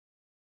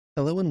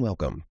Hello and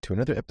welcome to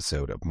another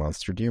episode of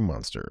Monster Dear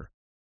Monster,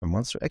 a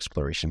monster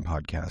exploration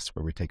podcast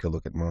where we take a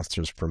look at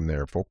monsters from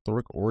their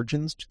folkloric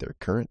origins to their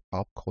current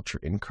pop culture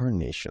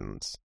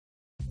incarnations.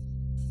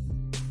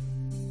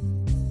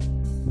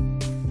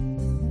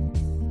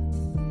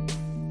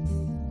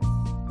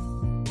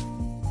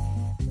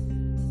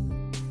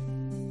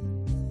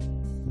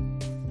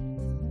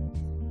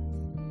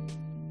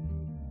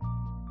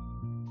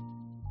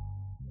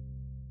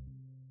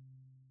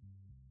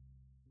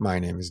 My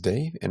name is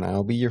Dave, and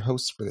I'll be your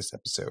host for this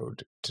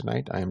episode.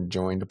 Tonight I am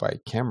joined by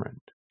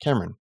Cameron.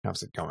 Cameron,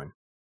 how's it going?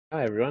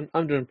 Hi everyone,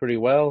 I'm doing pretty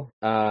well.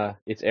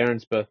 It's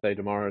Aaron's birthday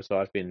tomorrow, so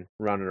I've been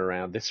running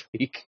around this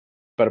week.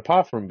 But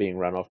apart from being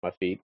run off my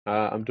feet,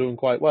 I'm doing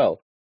quite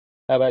well.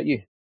 How about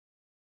you?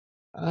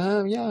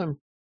 Yeah, I'm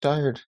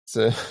tired. It's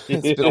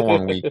been a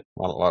long week.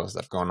 A lot of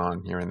stuff going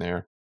on here and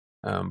there.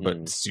 But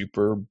Mm,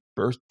 super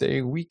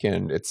birthday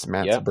weekend. It's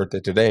Matt's yep, birthday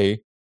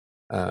today.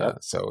 yep.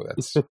 So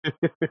that's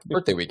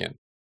birthday weekend.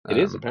 It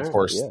is Of apparently,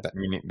 course, yeah.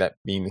 that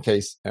being the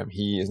case,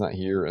 he is not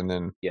here, and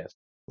then Yes,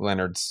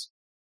 Leonard's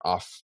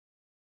off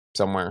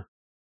somewhere,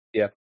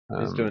 yep.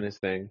 He's um, doing his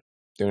thing.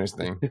 doing his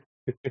thing.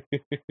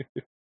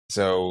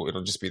 So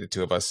it'll just be the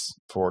two of us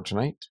for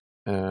tonight.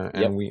 And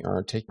Yep. we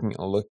are taking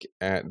a look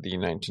at the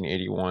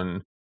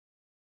 1981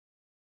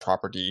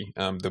 property,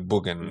 the Mm,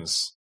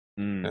 Boogans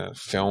mm,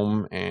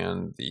 film,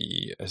 and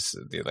the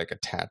like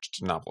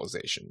attached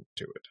novelization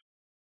to it.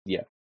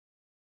 yeah.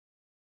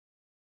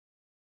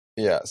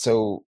 Yeah.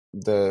 So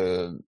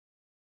the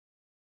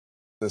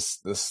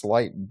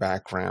slight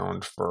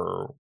background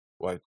for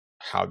like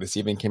how this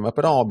even came up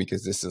at all,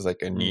 because this is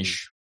like a Mm,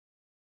 niche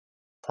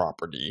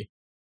property,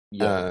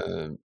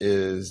 yeah.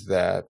 is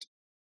that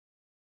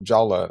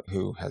Jala,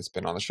 who has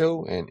been on the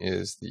show and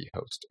is the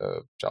host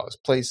of Jala's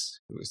Place,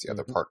 who is the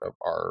other Hmm. part of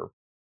our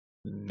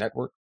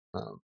network,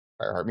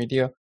 Fireheart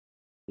Media.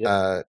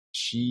 Yep.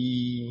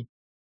 She,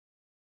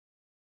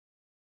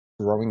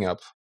 growing up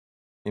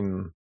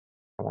in,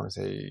 I want to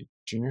say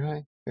junior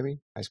high, maybe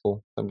high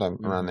school, sometime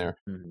around Hmm. there.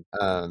 Hmm.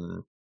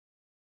 Um,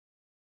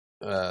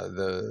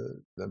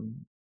 the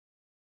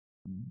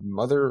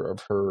mother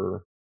of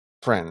her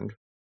friend,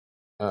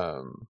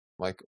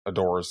 like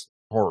adores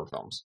horror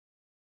films,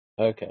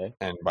 Okay.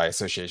 and by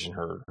association,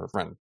 her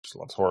friend just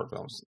loves horror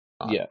films.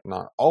 Yeah.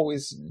 Not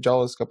always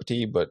Jala's cup of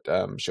tea, but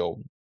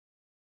she'll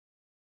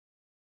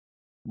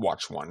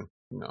watch one,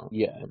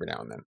 Yeah. every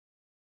now and then.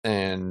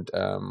 And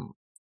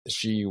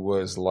she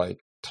was like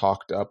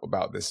talked up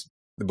about the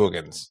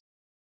Boogans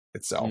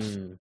itself.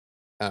 Mm,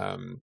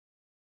 Um,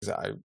 'Cause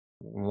I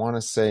want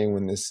to say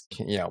when this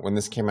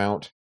came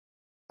out,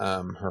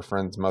 her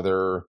friend's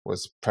mother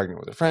was pregnant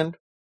with a friend,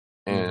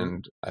 hmm.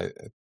 and I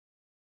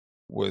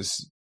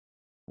was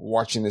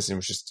watching this and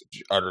was just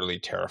utterly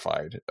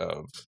terrified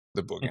of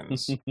the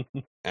Boogans,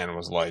 and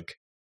was like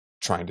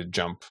trying to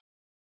jump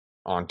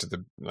onto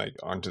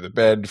the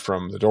bed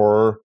from the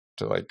door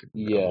to like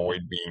Yeah.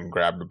 avoid being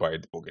grabbed by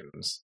the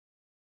Boogans.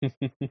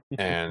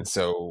 And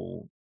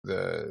so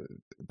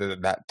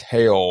that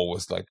tale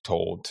was like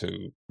told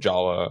to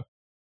Jala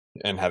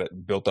and had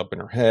it built up in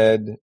her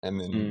head, and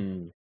then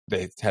Mm,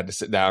 they had to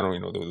sit down,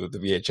 the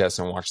VHS,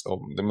 and watch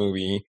the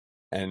movie.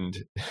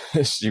 And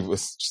she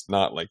was just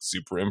not like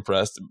super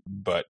impressed,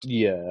 but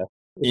yeah.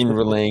 in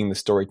relaying the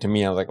story to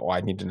me, I was like, oh,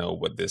 I need to know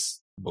what this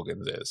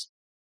Boogans is.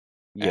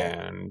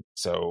 Yeah. And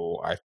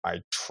so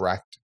I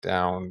tracked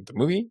down the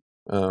movie,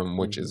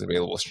 which Hmm. is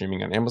available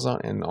streaming on Amazon,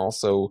 and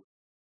also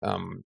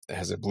it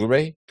has a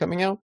Blu-ray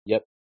coming out.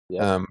 Yep.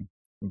 Yep. Um,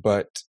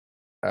 but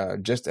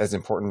just as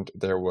important,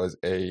 there was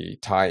a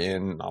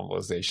tie-in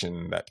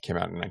novelization that came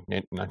out in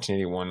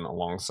 1981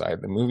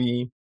 alongside the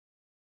movie,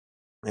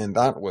 and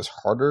that was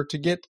harder to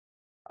get.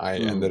 I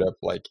ended Mm, up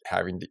like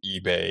having to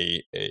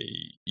eBay a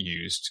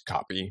used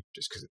copy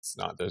just because it's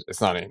not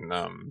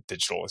in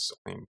digital. It's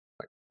only in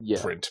like yeah.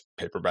 print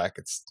paperback.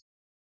 It's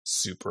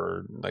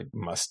super like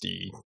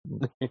musty,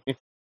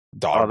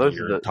 Oh, those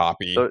are dog-eared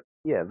copy.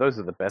 yeah, those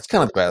are the It's best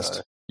kind of books though.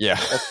 best. Yeah.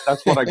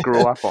 That's what I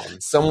grew up on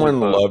with Someone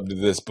the loved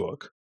this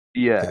book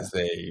yeah. because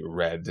they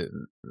read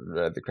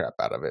the crap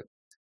out of it.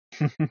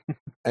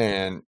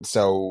 And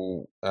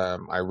so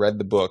I read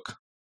the book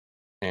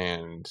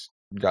and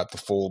got the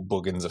full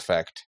Boogans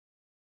effect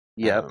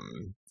Yep.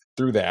 um,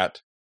 through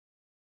that,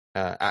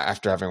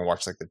 after having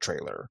watched like the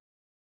trailer.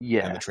 And the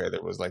Yeah.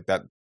 trailer was like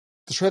that.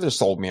 The trailer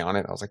sold me on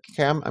it. I was like,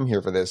 okay, I'm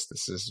here for this.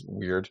 This is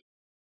weird.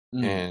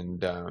 Mm.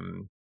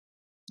 And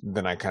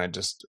then I kind of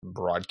just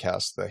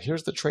broadcast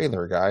here's the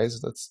trailer,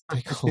 guys. Let's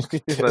take a look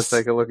at Let's this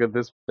take a look at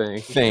this thing.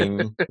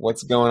 thing.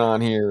 What's going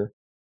on here?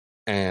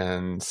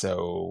 And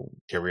so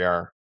here we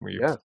are.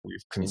 Yeah,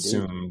 We've indeed.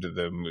 consumed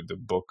the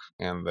book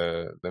and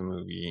the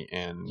movie,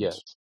 and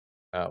Yes.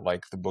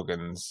 like the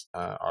Boogans,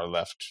 are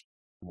left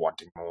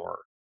wanting more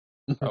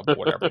of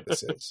whatever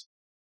this is.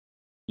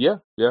 Yeah,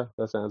 yeah,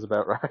 that sounds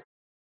about right.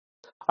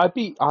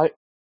 I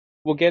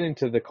we'll get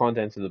into the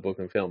contents of the book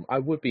and film. I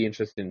would be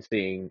interested in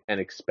seeing an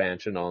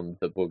expansion on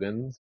the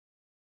Boogans.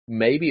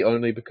 Maybe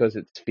only because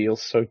it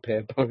feels so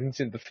bare bones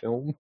in the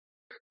film.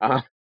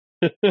 Uh,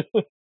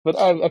 But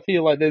I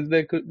feel like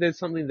there's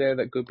something there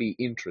that could be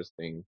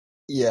interesting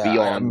Yeah, I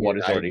beyond what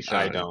mean, is already I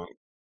shown. don't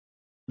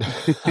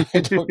I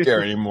don't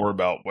care anymore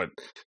about what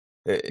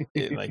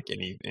like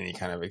any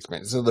kind of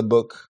expense. So the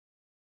book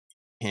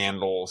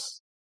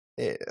handles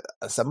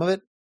some of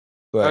it,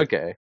 but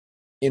Okay.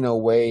 in a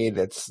way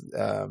that's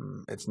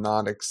it's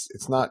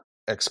not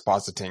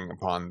expositing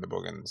upon the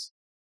Boogans.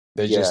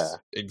 They Yeah. just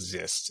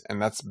exist,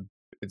 and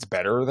it's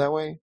better that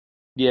way.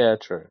 Yeah,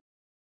 true.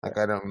 Like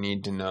I don't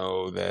need to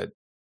know that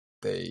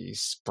they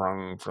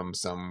sprung from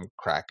some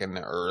crack in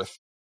the earth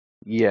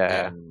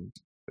Yeah. and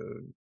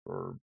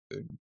or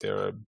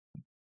they're a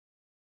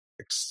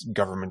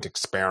government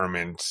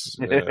experiment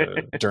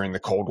during the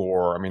Cold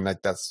War. I mean,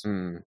 like that's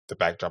Mm, the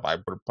backdrop I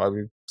would have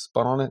probably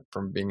spun on it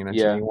from being in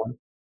yeah, 1981.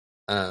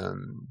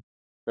 Um,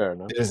 fair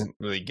enough. it doesn't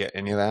really get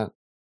any of that.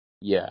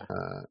 Yeah.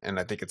 And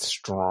I think it's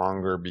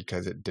stronger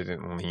because it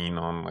didn't lean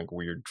on like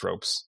weird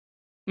tropes.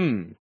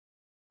 Hmm.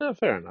 No,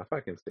 fair enough.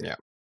 I can see. Yeah.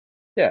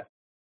 Yeah.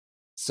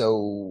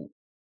 So,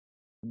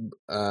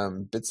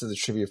 bits of the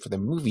trivia for the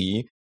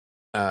movie,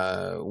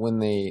 when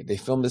they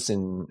filmed this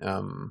in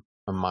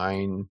a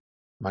mining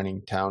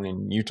town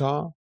in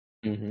Utah,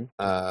 Mm-hmm.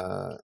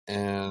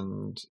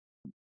 and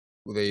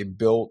they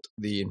built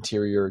the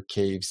interior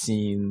cave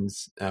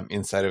scenes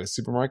inside of a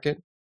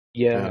supermarket.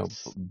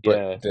 Yes.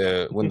 But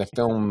Yeah. when the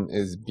film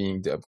is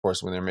being, of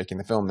course, when they're making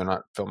the film, they're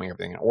not filming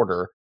everything in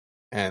order,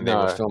 and they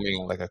were No.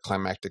 filming like a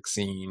climactic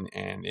scene,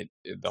 and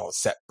the whole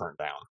set burnt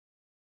down,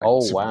 like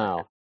Oh,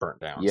 supermarket wow. burnt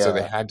down. So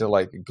they Yeah. had to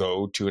like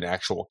go to an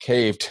actual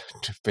cave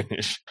to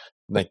finish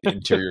like the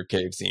interior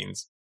cave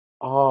scenes.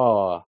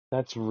 Oh,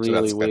 that's So really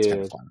that's kind of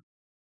weird. fun.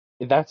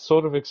 That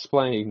sort of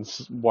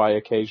explains why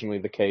occasionally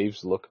the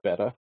caves look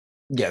better.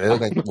 Yeah, they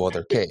look like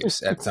they're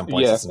caves at some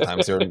points, Yeah. and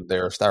sometimes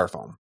they're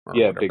styrofoam or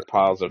Yeah, whatever big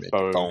piles they of make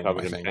foam foam. I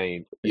covered in think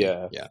paint.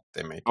 Yeah.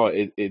 they make. Oh,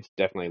 it's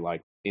definitely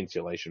like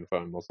insulation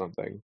foam or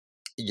something.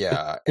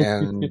 Yeah,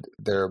 and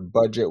their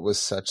budget was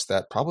such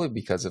that probably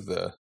because of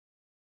the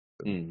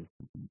Mm.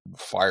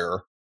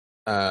 fire,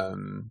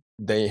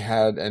 they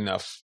had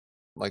enough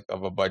like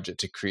of a budget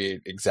to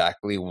create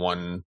exactly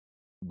one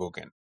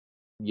Boogan.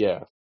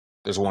 Yeah.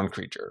 There's one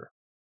creature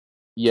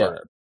Yeah.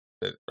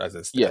 as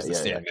a Yeah. Yeah.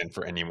 stand-in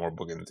for any more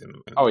Boogans in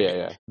the Oh movie. yeah,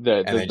 yeah. The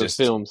And the, they the just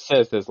film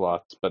says there's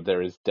lots, but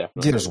there is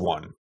definitely there's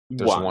one.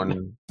 There's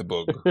one the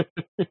Boog.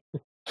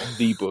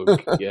 The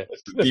book, yes.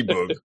 The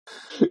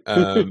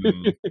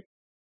Boog.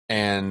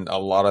 And a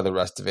lot of the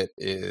rest of it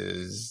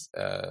is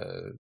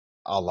a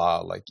la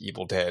like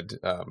Evil Dead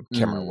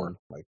camera work.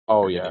 Like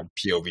Oh you're yeah,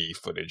 getting POV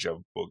footage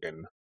of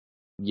Boogan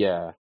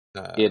yeah.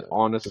 It through a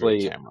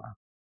honestly, camera.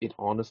 it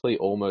honestly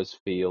almost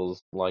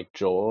feels like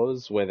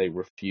Jaws, where they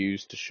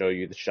refuse to show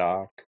you the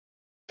shark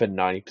for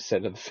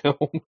 90% of the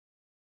film.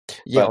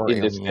 Yeah, But or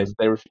in this case,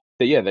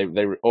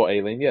 Alien. or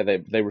Alien, yeah,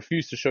 they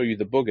refuse to show you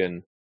the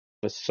Boogan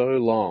for so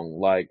long.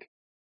 Like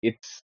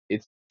it's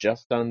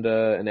just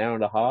under an hour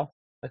and a half,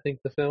 I think,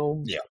 the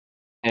film. Yeah.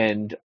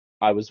 And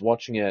I was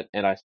watching it,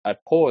 and I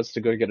paused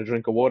to go get a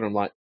drink of water. I'm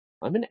like,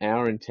 I'm an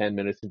hour and 10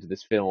 minutes into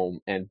this film,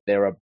 and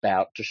they're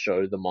about to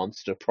show the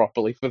monster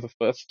properly for the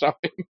first time.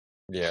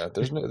 Yeah,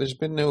 there's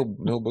been no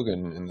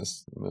Boogan in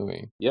this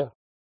movie. Yeah,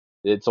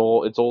 it's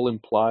all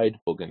implied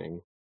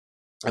boogening.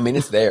 I mean,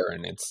 it's there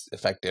and it's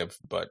effective,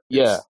 but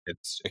Yeah,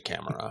 it's a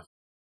camera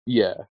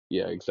yeah,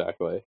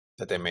 exactly.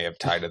 that they may have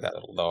tied to that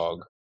little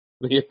dog.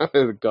 Yeah,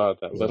 God,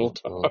 that little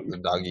dog. The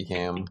doggy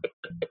cam.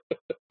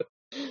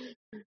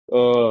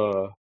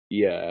 Oh,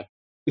 yeah.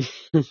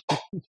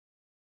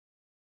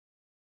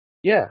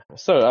 Yeah.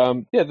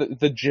 So, yeah,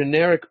 the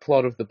generic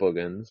plot of the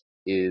Boogans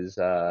is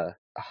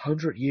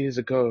 100 years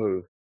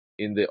ago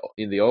in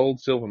the old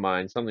silver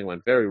mine, something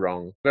went very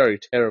wrong, very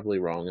terribly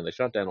wrong, and they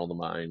shut down all the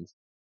mines.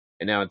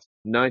 And now it's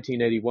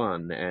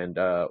 1981, and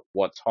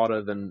what's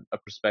hotter than a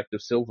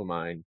prospective silver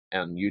mine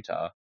out in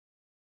Utah?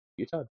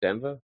 Utah,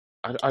 Denver?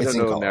 I It's don't in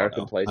know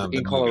American Colorado. places. The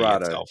In movie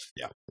Colorado. itself.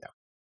 Yeah.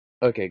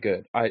 Okay,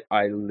 good. I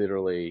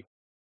literally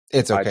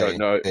It's I okay. don't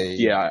know.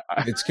 Yeah,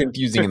 It's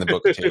confusing in the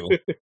book too.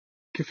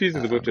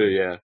 Confusing the book too.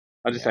 Yeah,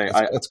 I'm just saying.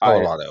 It's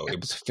Colorado. It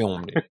was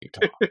filmed in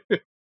Utah. They're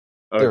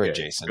Okay,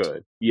 adjacent.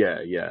 good. Yeah.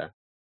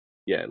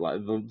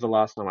 Like the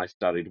last time I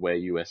studied where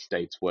U.S.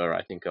 states were,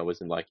 I think I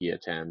was in like year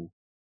 10.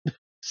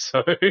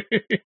 So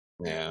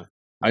Yeah.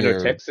 I know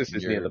Texas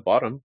is near the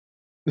bottom.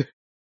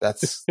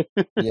 That's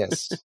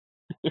yes.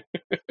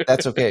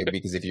 That's okay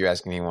because if you're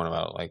asking anyone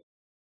about like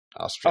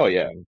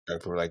Australia,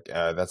 we're like,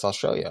 that's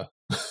Australia.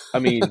 I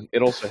mean,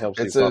 it also helps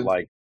you've got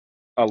like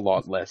a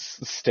lot less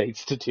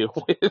states to deal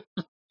with.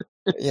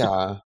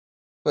 Yeah,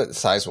 but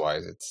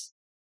size-wise, it's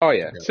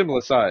Similar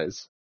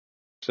size,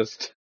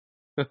 just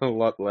a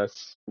lot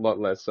less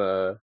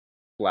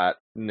flat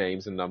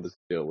names and numbers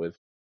to deal with.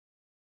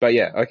 But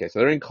yeah, okay, so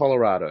they're in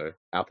Colorado,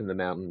 up in the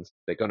mountains.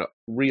 They're going to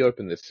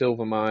reopen the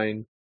silver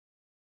mine.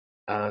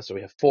 So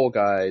we have four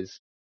guys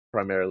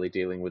primarily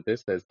dealing with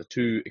this. There's the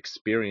two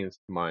experienced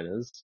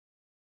miners,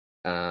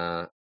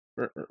 uh,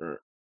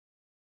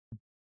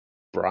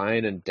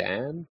 Brian and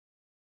Dan.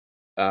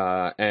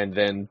 And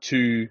then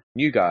two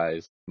new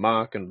guys,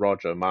 Mark and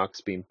Roger.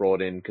 Mark's been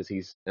brought in because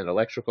he's an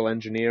electrical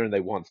engineer and they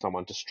want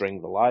someone to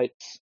string the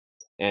lights.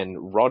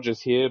 And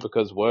Roger's here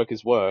because work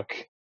is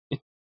work.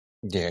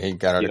 Yeah, he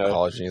got out You of know,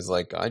 college and he's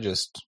like, I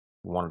just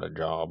wanted a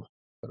job.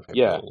 Gotta pay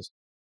yeah, bills.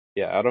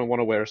 yeah, I don't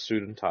want to wear a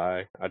suit and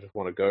tie. I just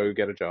want to go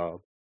get a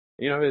job.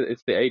 You know,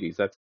 it's the 80s.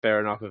 That's fair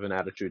enough of an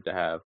attitude to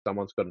have.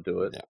 Someone's got to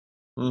do it.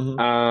 Yeah.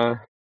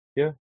 Mm-hmm.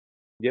 Yeah,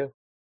 yeah.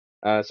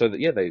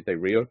 Yeah, they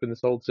reopen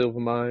this old silver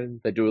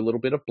mine. They do a little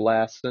bit of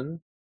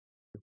blasting,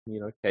 you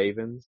know,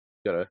 cave-ins.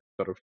 Gotta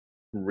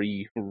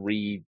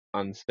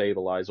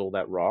unstabilize all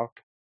that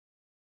rock,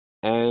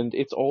 and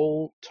it's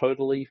all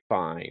totally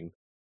fine.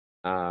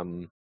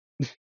 Um,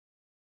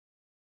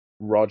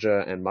 Roger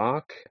and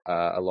Mark,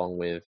 along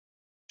with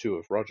two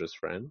of Roger's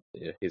friends,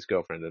 his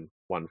girlfriend and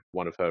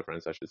one of her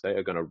friends, I should say,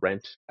 are going to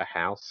rent a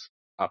house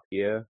up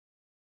here.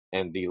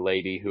 And the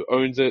lady who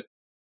owns it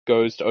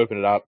goes to open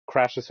it up,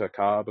 crashes her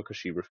car because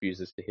she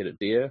refuses to hit a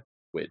deer,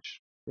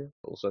 which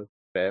also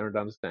fair and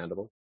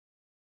understandable.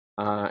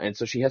 And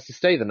so she has to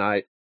stay the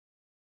night,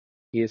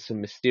 hears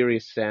some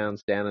mysterious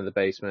sounds down in the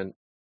basement,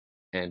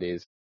 and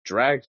is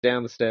dragged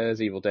down the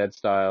stairs, Evil Dead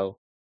style.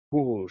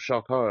 Ooh,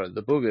 shock horror,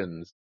 the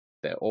Boogans.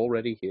 They're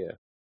already here.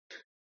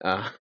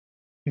 Uh,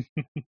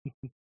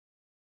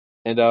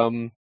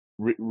 and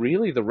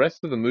really, the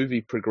rest of the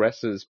movie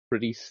progresses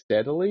pretty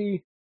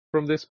steadily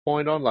from this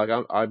point on. Like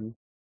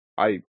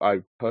I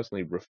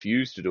personally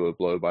refuse to do a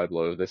blow by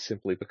blow of this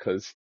simply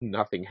because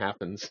nothing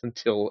happens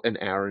until an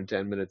hour and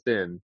 10 minutes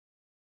in.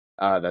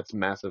 That's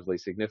massively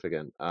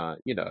significant.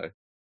 You know,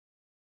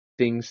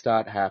 things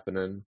start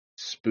happening,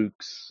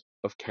 spooks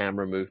of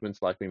camera movements,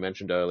 like we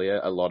mentioned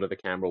earlier. A lot of the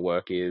camera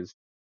work is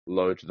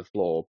low to the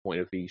floor, point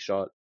of view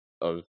shot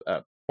of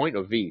point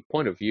of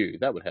view.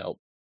 That would help.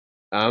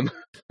 Um,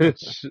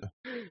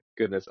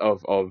 goodness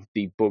of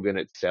the Boogan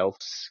itself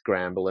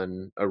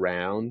scrambling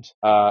around.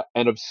 An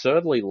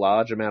absurdly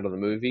large amount of the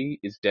movie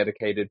is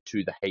dedicated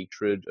to the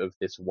hatred of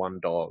this one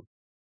dog.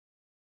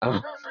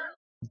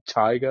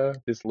 Tiger,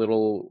 this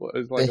little,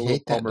 it's like They a little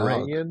hate that dog.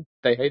 Pomeranian.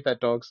 They hate that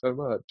dog so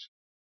much.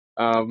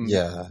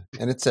 Yeah.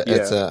 And it's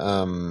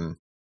a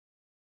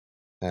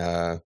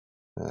uh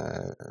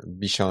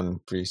Bichon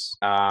Frise.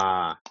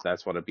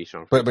 That's what a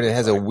Bichon But Frise it looks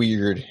has a like.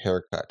 weird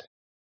haircut.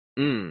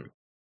 Mm,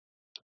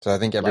 So I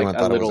think like everyone a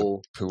thought it was a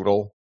little,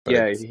 poodle, but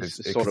yeah, it's he's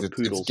sort because of it's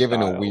poodle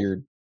given a style.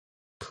 weird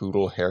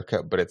poodle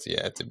haircut, but it's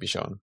a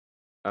Bichon.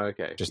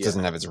 Okay, Just yeah.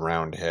 doesn't have its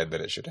round head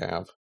that it should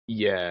have.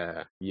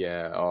 Yeah,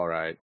 all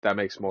right. That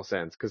makes more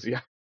sense, because,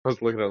 yeah, I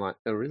was looking at it like,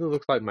 it really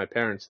looks like my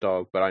parents'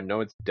 dog, but I know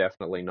it's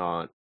definitely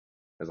not.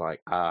 It's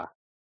like, the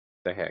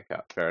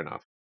haircut, fair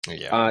enough.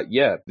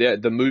 Yeah.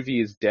 The movie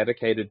is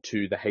dedicated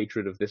to the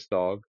hatred of this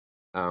dog.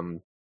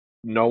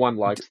 No one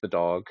likes the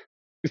dog.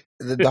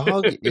 The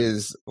dog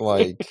is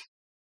like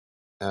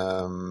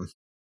not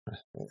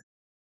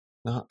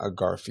a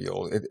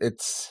Garfield.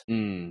 It's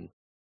Mm,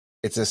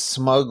 a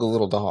smug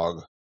little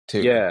dog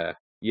too. yeah,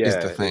 Is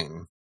the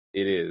thing.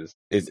 it is.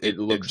 It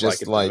looks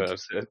just like it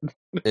deserves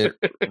it.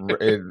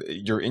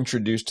 You're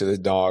introduced to the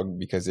dog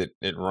because it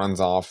runs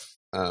off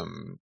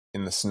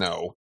in the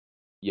snow.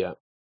 Yeah.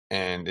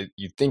 And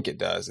you think it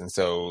does, and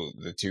so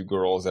the two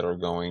girls that are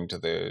going to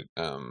the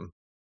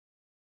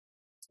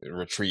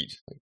retreat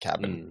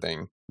cabin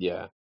thing,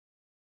 Yeah.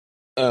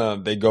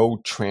 they go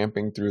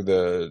tramping through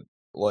the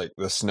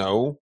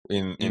snow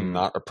in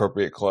not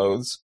appropriate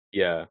clothes.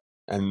 Yeah.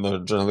 And they're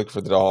trying to look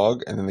for the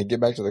dog, and then they get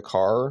back to the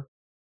car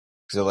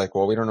because they're like,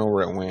 well, we don't know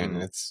where it went,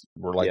 and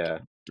we're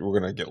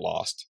gonna get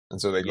lost.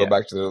 And so they go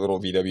back to their little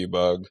VW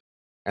Bug,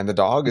 and the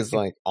dog is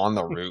like on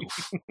the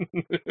roof,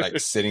 like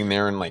sitting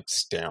there and like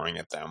staring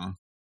at them.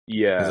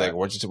 Yeah. He's like,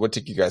 what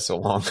took you guys so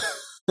long?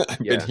 I've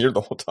been here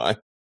the whole time.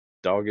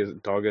 Dog is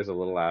a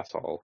little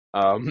asshole.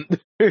 And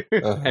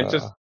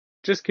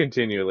just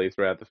continually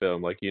throughout the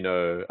film, like, you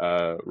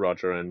know,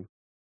 Roger and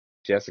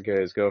Jessica,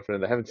 his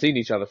girlfriend, they haven't seen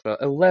each other for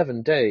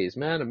 11 days,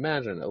 man.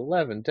 Imagine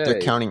 11 days. They're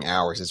counting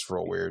hours. It's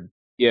real weird.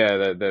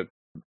 Yeah,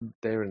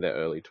 they're in their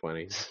early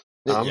 20s.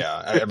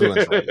 Yeah,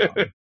 everyone's really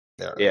young.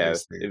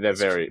 They're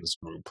very this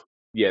group.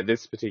 Yeah,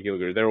 this particular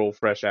group, they're all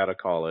fresh out of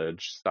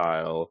college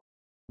style,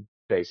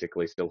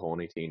 basically still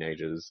horny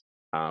teenagers,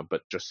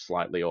 but just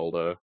slightly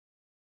older,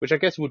 which I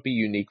guess would be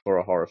unique for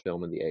a horror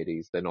film in the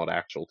 80s. They're not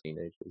actual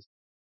teenagers.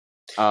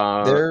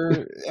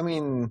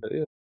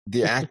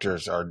 The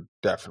actors are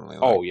definitely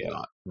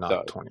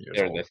not 20 years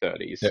they're old. In their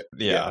 30s.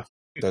 They're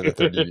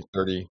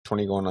the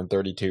 20 going on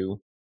 32.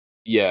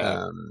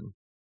 Yeah.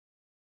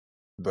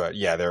 But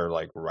yeah, they're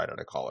like right out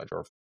of college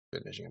or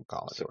finishing up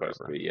college.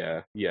 Supposed to be,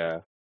 yeah.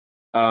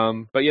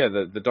 But yeah,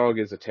 the dog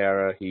is a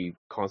terror. He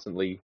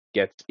constantly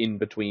gets in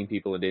between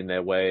people and in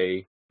their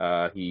way.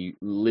 He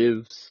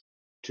lives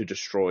to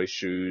destroy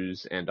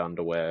shoes and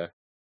underwear,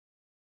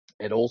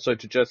 and also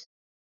to just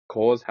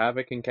cause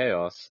havoc and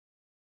chaos.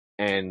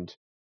 And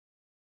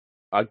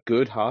a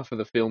good half of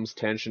the film's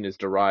tension is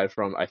derived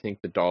from, I think,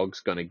 the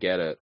dog's gonna get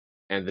it,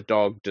 and the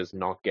dog does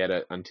not get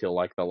it until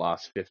like the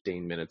last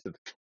 15 minutes of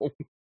the film.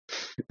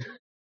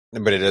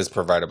 But it does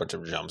provide a bunch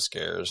of jump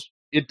scares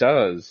It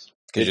does.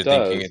 because It you're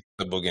thinking does. it's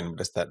the Boogan,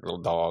 but it's that little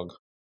dog.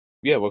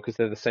 Yeah, well, because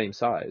they're the same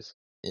size.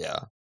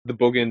 Yeah, The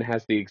Boogan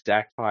has the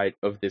exact height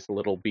of this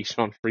little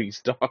Bichon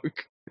Frise dog.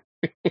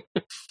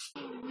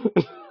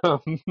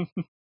 um,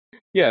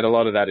 yeah, and a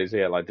lot of that is,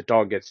 like the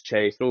dog gets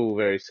chased, oh,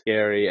 very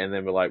scary, and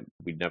then we're like,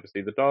 we'd never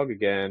see the dog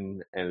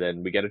again, and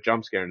then we get a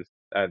jump scare,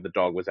 and the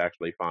dog was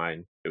actually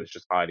fine. It was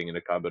just hiding in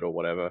a cupboard or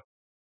whatever.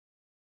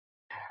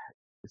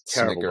 It's a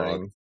terrible dog.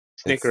 snickering.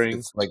 Snickering.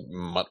 It's like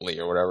Muttley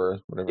or whatever.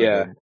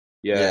 Yeah,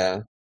 Yeah. yeah.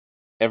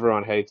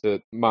 Everyone hates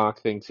it.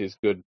 Mark thinks his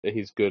good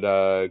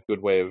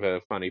way of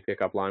a funny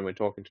pickup line when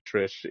talking to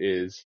Trish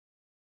is,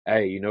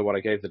 "Hey, you know what I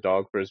gave the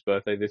dog for his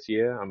birthday this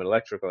year? I'm an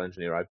electrical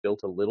engineer. I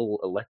built a little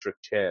electric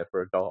chair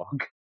for a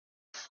dog."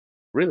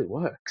 Really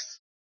works.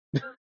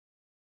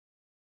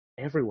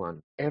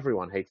 Everyone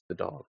hates the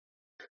dog.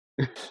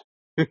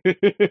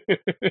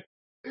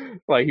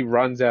 Like he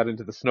runs out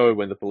into the snow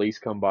when the police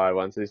come by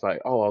once, and he's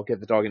like, "Oh, I'll get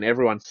the dog," and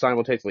everyone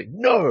simultaneously,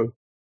 "No,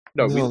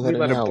 we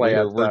let him play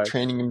outside. We're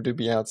training him to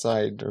be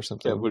outside or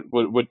something." Yeah,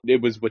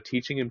 we're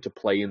teaching him to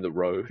play in the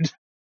road.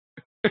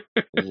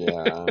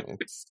 Yeah,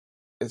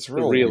 it's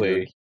real really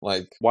weird.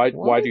 Like, why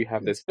what do you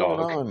have is this going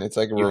dog? on? It's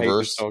like a You hate this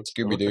reverse dog so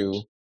Scooby Doo.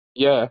 much.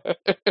 Yeah.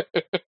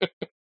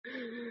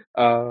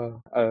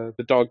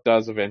 The dog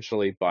does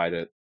eventually bite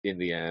it in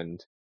the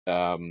end.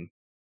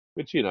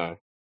 Which,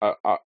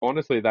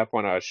 honestly, at that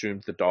point, I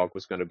assumed the dog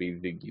was going to be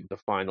the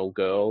final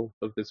girl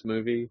of this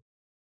movie.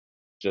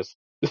 Just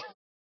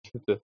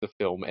the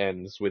film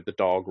ends with the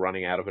dog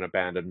running out of an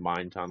abandoned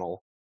mine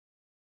tunnel,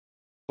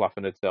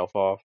 fluffing itself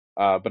off.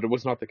 But it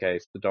was not the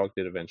case. The dog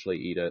did eventually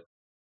eat it.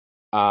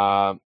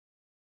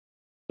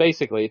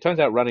 Basically, it turns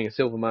out running a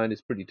silver mine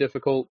is pretty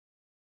difficult.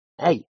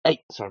 Hey,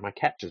 sorry, my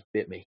cat just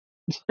bit me.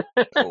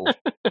 Oh.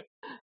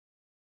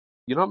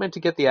 You're not meant to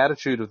get the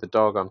attitude of the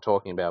dog I'm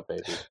talking about,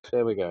 baby.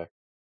 There we go.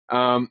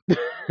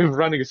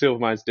 Running a silver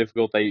mine is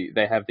difficult. They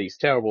have these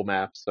terrible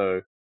maps,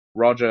 so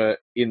Roger,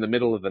 in the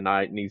middle of the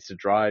night, needs to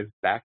drive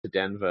back to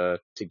Denver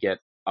to get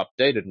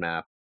updated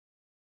map.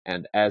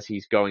 And as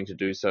he's going to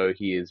do so,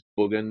 he is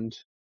boogened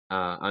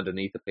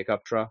underneath a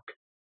pickup truck.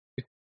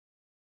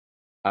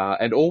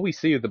 And all we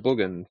see of the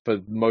Boogan for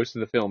most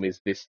of the film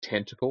is this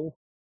tentacle,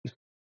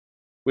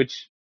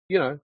 which,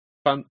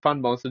 fun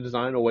monster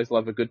design. Always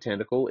love a good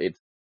tentacle. It's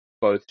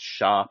both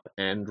sharp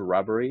and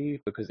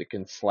rubbery because it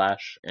can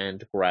slash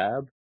and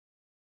grab.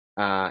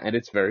 And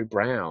it's very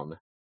brown.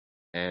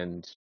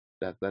 And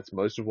that's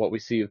most of what we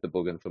see of the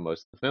Boogan for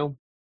most of the film.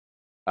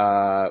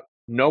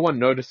 No one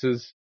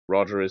notices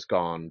Roger is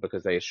gone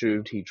because they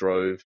assumed he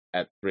drove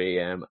at 3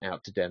 a.m.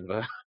 out to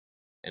Denver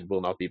and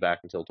will not be back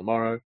until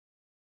tomorrow.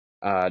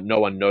 No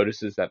one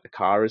notices that the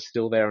car is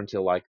still there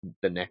until like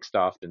the next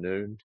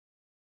afternoon.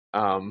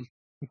 And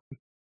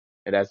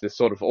as this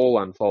sort of all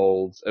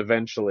unfolds,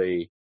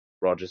 eventually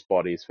Roger's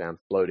body is found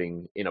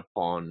floating in a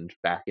pond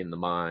back in the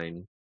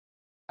mine.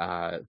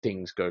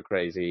 Things go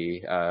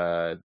crazy.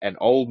 The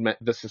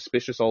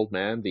suspicious old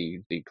man,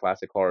 the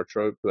classic horror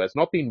trope, who has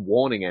not been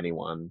warning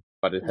anyone,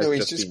 but it has No,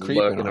 he's just been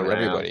creeping lurking on around.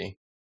 everybody.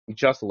 He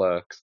just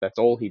lurks. That's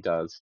all he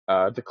does.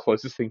 The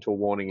closest thing to a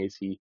warning is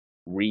he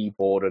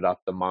reboarded up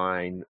the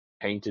mine,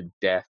 painted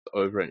death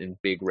over it in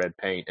big red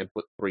paint, and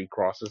put 3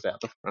 crosses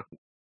out the front.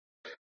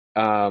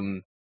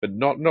 But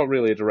not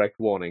really a direct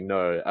warning.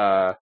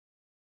 No.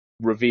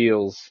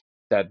 Reveals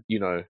that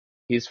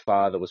his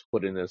father was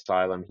put in an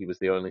asylum. He was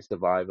the only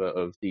survivor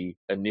of the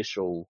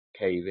initial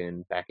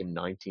cave-in back in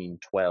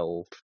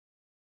 1912.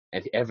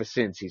 And ever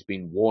since, he's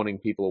been warning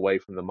people away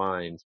from the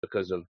mines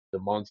because of the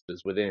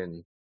monsters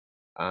within.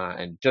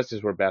 And just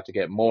as we're about to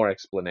get more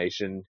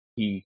explanation,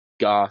 he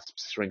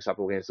gasps, shrinks up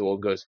against the wall,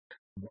 and goes,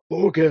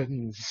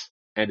 "Boogans!"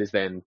 and is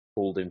then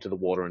pulled into the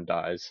water and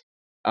dies.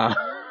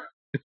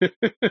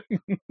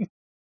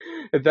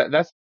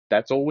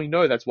 That's all we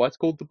know. That's why it's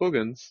called the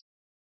Boogans.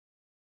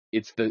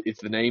 It's the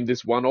name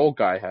this one old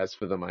guy has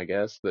for them, I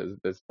guess.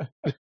 There's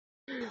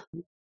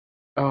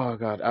Oh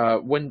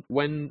god.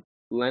 When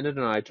Leonard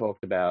and I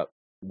talked about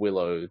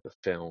Willow the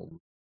film,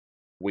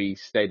 we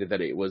stated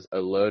that it was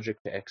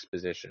allergic to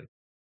exposition.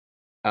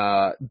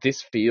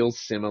 This feels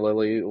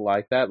similarly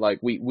like that. Like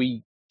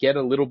we get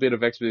a little bit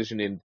of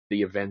exposition in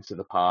the events of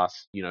the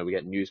past. We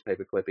get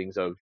newspaper clippings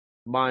of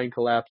mine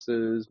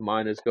collapses,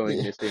 miners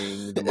going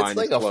missing, the mine It's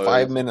like is closed. a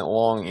 5-minute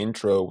long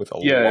intro with a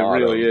Yeah, it lot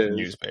really of is.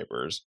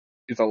 newspapers.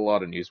 It's a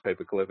lot of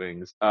newspaper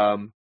clippings.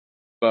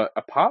 But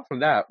apart from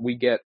that, we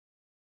get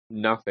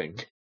nothing.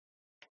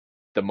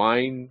 The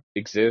mine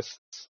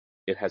exists.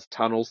 It has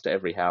tunnels to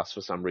every house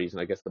for some reason.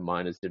 I guess the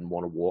miners didn't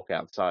want to walk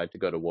outside to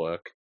go to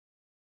work.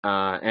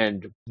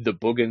 And the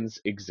Boogans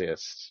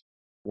exist.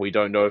 We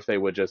don't know if they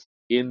were just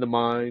in the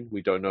mine.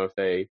 We don't know if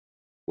they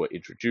were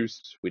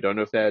introduced. We don't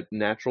know if they're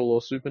natural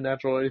or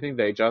supernatural or anything.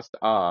 They just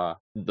are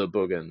the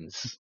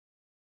Boogans.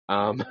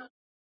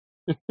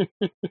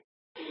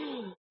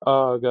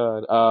 Oh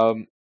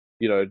god.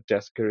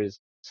 Jessica is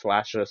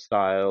slasher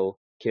style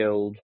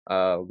killed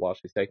while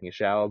she's taking a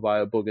shower by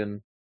a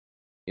Boogan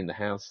in the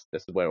house.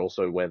 This is where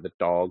the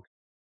dog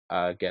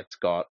gets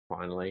got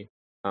finally.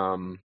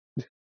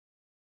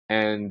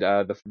 And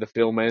the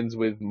film ends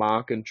with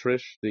Mark and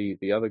Trish,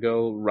 the other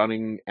girl,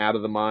 running out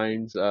of the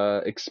mines,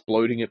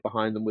 exploding it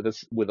behind them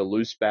with a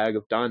loose bag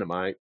of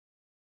dynamite,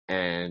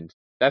 and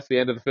that's the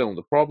end of the film.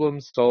 The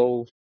problem's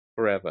solved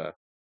forever.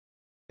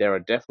 There are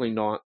definitely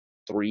not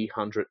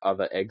 300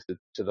 other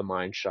exits to the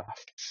mine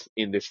shafts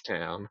in this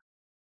town.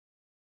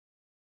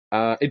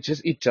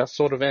 It just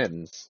sort of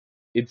ends.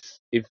 It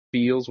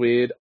feels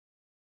weird.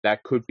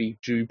 That could be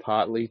due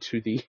partly to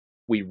the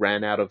we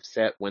ran out of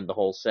set when the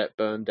whole set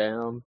burned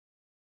down.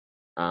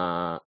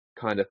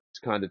 Kind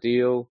of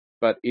deal,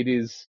 but it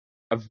is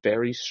a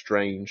very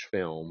strange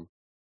film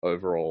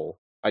overall.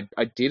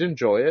 I did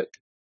enjoy it.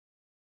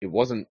 It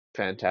wasn't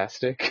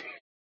fantastic.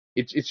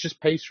 It's just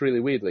paced really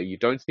weirdly. You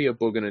don't see a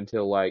Boogan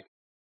until like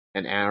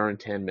an hour and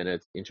 10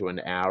 minutes into an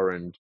hour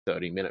and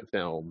 30-minute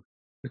film,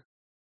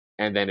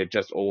 and then it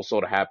just all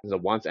sort of happens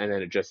at once, and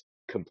then it just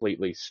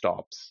completely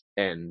stops,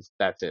 ends.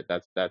 That's it.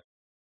 That's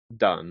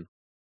done.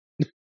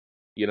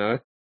 You know?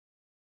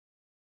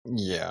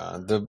 Yeah,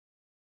 the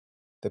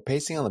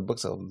pacing on the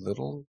book's a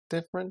little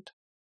different.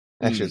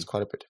 Actually, it's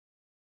quite a bit.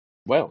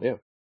 Well, yeah.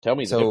 Tell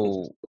me the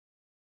difference.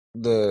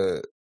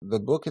 So the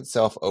book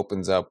itself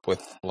opens up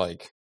with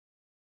like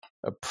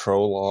a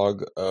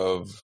prologue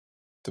of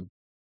the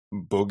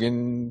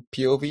Boogan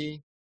POV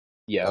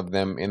Yeah. of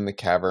them in the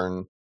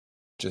cavern,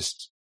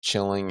 just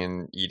chilling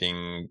and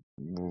eating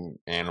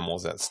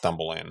animals that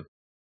stumble in,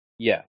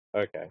 Yeah.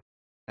 Okay.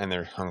 and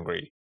they're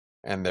hungry,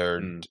 and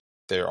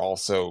they're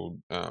also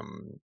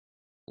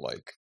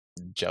like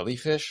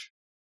jellyfish.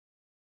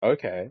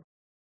 Okay.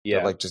 Yeah.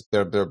 They're like just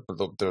they're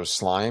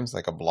slimes,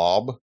 like a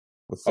blob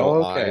with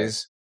little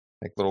eyes,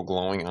 like little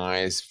glowing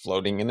eyes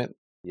floating in it.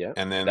 Yeah.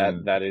 And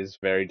then that is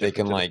very different they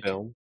can to the like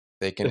film.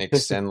 they can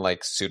extend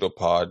like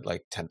pseudopod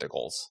like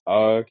tentacles.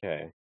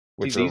 Okay.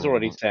 Which these are,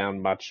 already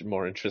sound much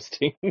more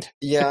interesting.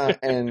 Yeah,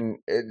 and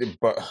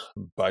but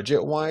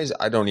budget wise,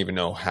 I don't even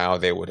know how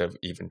they would have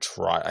even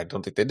tried. I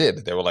don't think they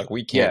did. They were like,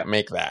 we can't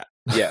make that.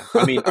 Yeah,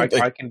 I mean,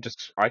 I can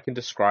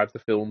describe the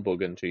film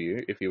Boogan to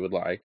you if you would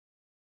like.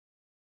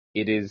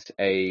 It is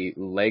a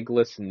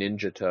legless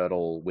ninja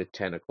turtle with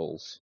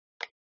tentacles.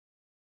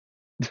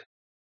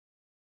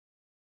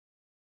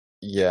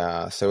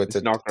 Yeah, so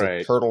it's not a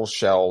great. turtle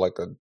shell, like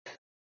a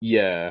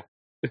yeah.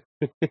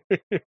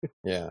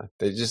 Yeah,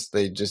 they just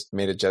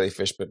made a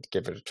jellyfish, but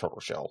give it a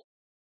turtle shell.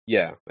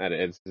 Yeah, and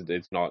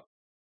it's not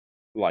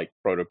like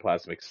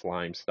protoplasmic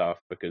slime stuff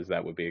because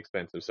that would be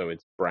expensive. So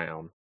it's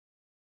brown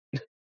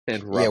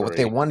and rubbery. Yeah, what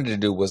they wanted to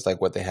do was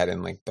like what they had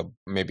in like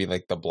maybe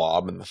like the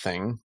Blob and the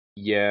Thing.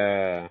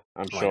 Yeah,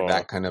 I'm like sure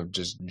that kind of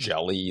just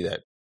jelly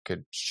that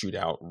could shoot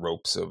out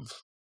ropes of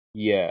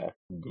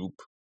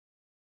goop.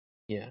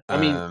 Yeah, I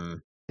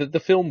mean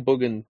the film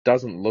Boogan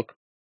doesn't look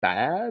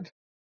bad.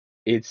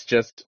 It's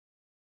just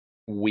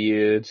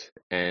weird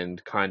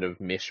and kind of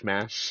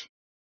mishmash.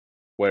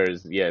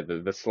 Whereas, yeah,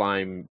 the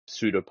slime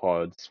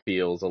pseudopods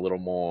feels a little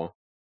more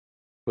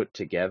put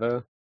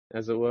together,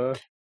 as it were.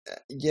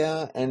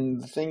 Yeah, and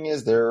the thing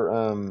is, they're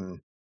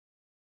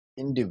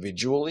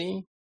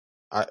individually.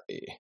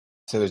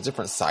 So there's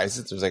different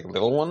sizes. There's like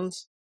little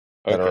ones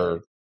that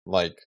are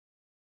like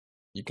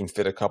you can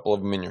fit a couple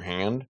of them in your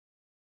hand,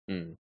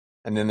 and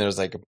then there's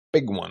like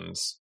big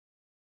ones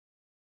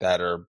that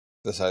are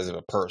the size of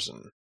a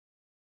person.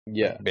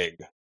 Yeah, like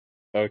big.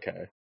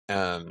 Okay.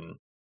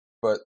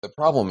 But the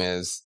problem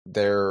is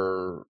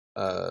they're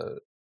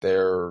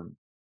the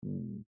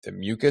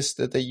mucus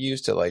that they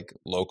use to like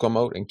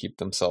locomote and keep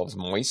themselves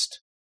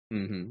moist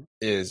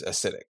is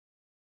acidic.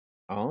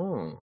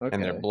 Oh, okay.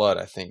 And their blood,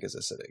 I think, is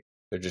acidic.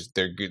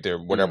 They're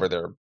whatever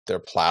their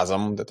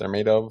plasm that they're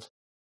made of.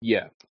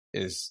 Yeah,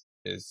 is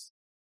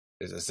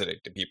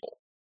acidic to people.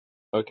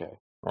 Okay.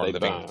 Or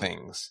living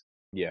things.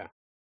 Yeah.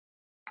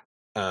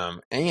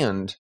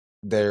 And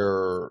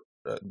their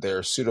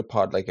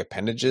pseudopod like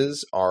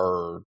appendages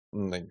are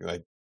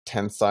like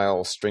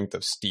tensile strength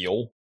of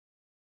steel.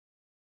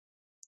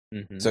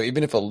 So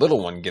even if a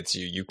little one gets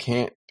you, you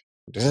can't.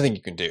 There's nothing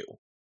you can do.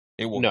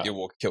 It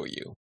will kill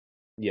you.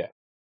 Yeah.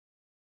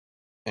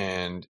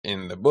 And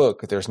in the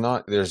book, there's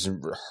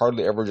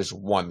hardly ever just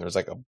one. There's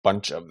like a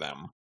bunch of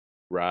them.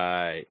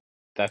 Right.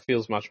 That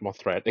feels much more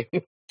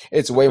threatening.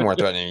 It's way more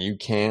threatening. You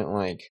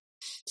can't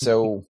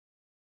so.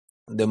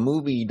 The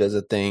movie does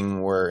a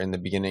thing where in the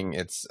beginning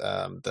it's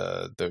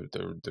the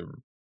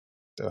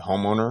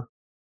homeowner,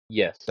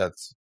 yes,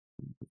 that's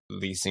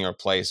leasing her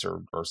place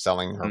or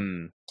selling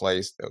her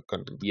place,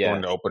 going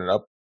to open it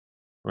up.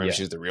 Maybe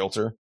she's the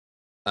realtor.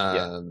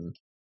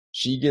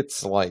 She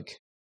gets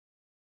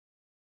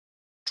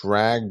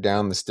dragged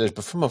down the stairs,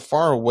 but from a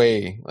far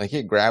away,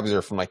 it grabs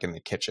her from in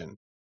the kitchen.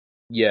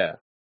 Yeah.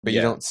 But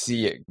you don't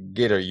see it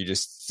get her. You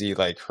just see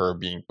her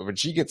being, but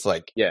she gets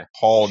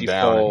hauled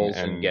down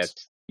and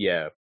gets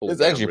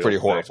it's actually pretty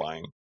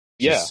horrifying.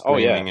 She's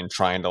screaming and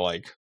trying to I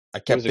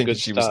kept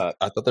thinking I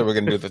thought they were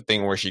going to do the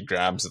thing where she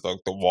grabs the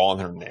wall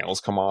and her nails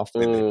come off.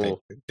 They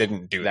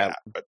didn't do that,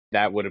 but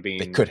that would have been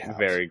they could have.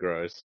 Very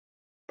gross.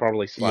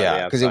 Probably slightly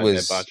outside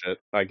their budget,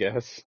 I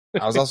guess.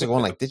 I was also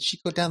going like, did she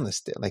go down the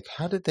stairs? Like,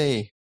 how did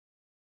they?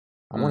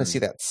 I want to see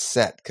that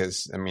set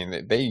because I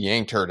mean they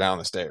yanked her down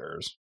the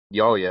stairs,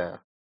 Oh yeah,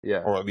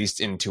 yeah. or at least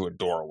into a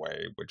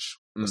doorway, which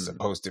was Mm.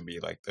 supposed to be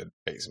like the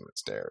basement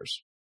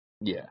stairs.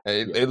 Yeah.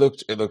 It, Yeah.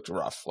 it looked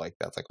rough. Like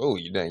that's like, oh,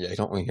 you don't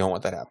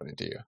want that happening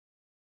to you.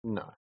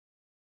 No.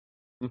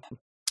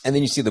 And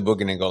then you see the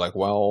boogeyman and go like,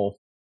 well,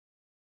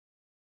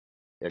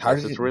 I how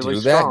guess did it's it really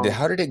do strong. that?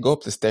 How did it go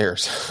up the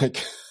stairs?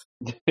 Like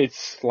It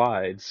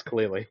slides,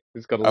 clearly.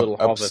 It's got a little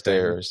hover thing.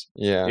 upstairs.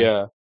 Yeah.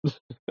 Yeah.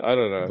 I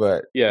don't know.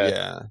 But Yeah.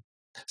 yeah.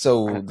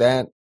 So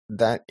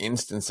that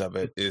instance of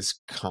it is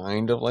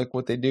kind of like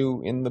what they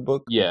do in the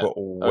book, Yeah. but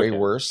way Okay.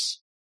 worse.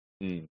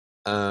 Mm.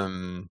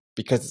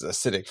 Because it's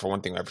acidic. For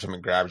one thing, every time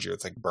it grabs you,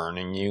 it's like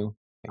burning you,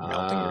 like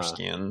melting your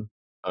skin.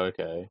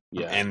 Okay.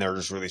 Yeah. And they're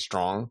just really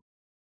strong.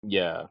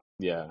 Yeah.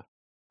 Yeah.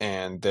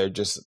 And they're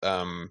just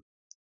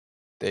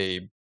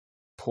they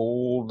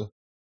pulled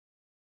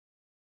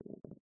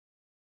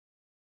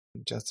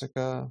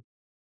Jessica.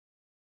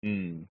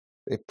 Mm.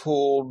 They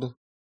pulled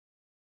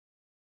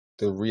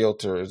the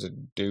realtor as a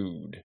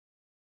dude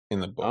in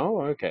the book.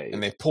 Oh, okay.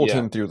 And they pulled Yeah.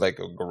 him through like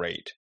a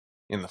grate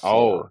in the Oh,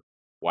 floor.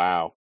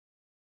 wow.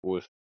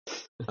 Woof.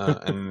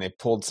 And they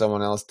pulled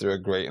someone else through a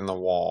grate in the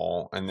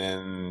wall. And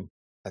then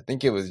I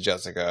think it was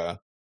Jessica.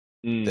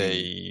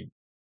 Mm.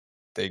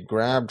 They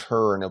grabbed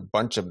her and a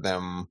bunch of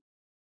them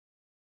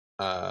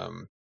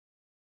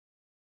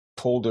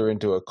pulled her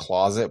into a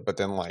closet, but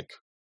then like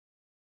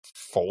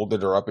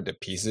folded her up into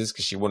pieces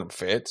because she wouldn't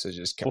fit. So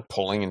just kept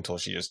pulling until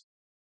she just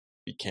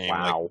became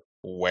like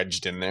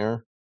wedged in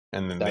there.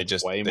 And then they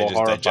just digest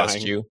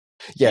horrifying. you.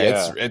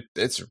 Yeah.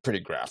 It's pretty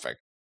graphic.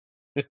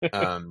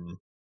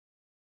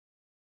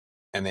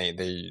 And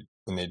they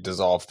when they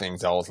dissolve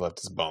things, all that's left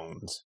is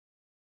bones.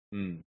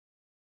 Mm.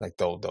 Like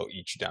they'll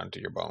eat you down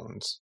to your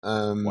bones.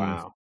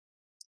 Wow.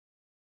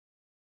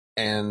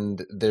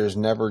 And there's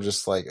never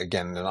just like,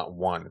 again, they're not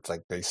one. It's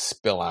like they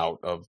spill out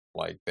of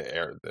like the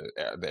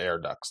air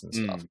ducts and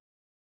stuff,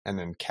 and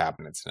then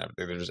cabinets and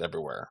everything. They're just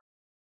everywhere.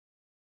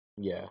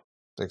 Yeah.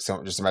 Like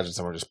just imagine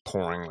someone just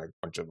pouring like a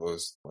bunch of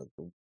those like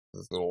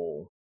those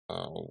little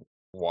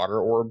water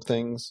orb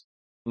things.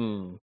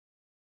 Mm.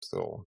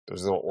 So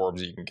there's little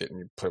orbs you can get and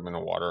you put them in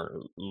a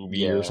water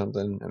ubi or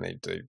something, and they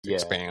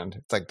expand.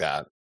 It's like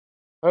that.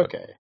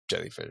 Okay.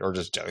 Jellyfish or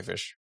just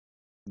jellyfish.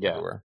 Yeah.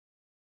 Everywhere.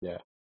 Yeah.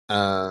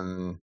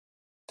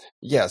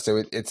 Yeah.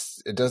 So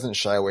it doesn't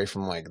shy away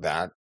from like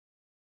that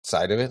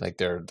side of it. Like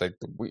they're like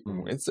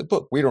it's a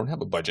book. We don't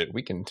have a budget.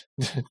 We can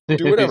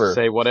do whatever.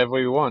 Say whatever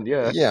we want.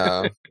 Yeah.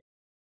 Yeah.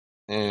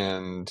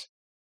 And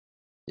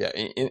yeah,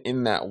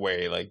 in that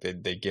way, like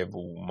they give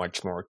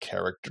much more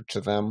character to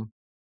them.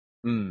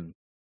 Mm.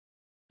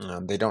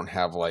 They don't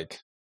have like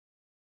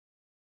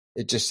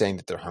it's just saying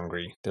that they're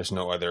hungry. There's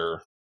no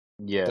other.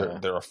 Yeah.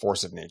 They're a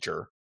force of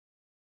nature.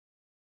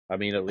 I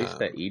mean, at least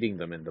they're eating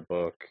them in the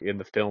book. In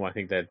the film, I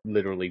think they're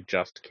literally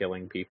just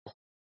killing people.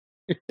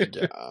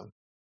 Yeah.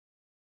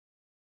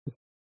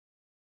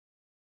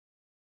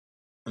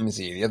 Let me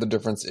see. The other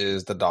difference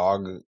is the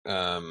dog.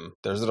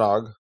 There's a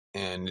dog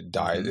and it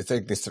dies. Mm-hmm. It's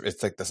like this.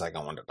 It's like the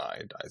second one to die.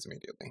 It dies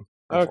immediately.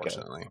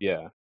 Unfortunately. Okay.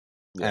 Yeah.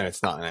 And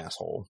it's not an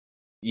asshole.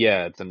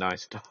 Yeah, it's a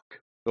nice dog.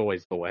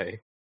 Always the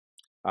way.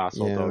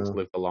 Asshole dogs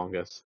live the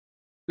longest.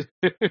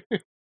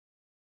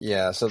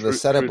 Yeah. So the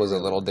setup was a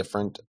little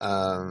different.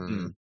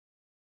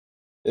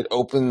 It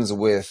opens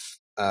with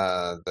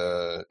it's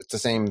the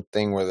same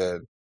thing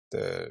where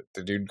the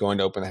dude going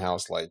to open the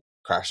house like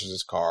crashes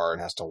his car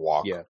and has to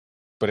walk. Yeah.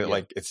 But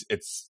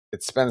it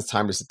spends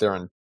time to sit there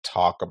and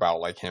talk about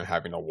like him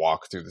having to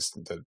walk through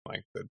the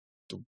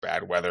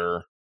bad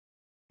weather,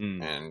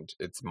 and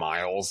it's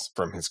miles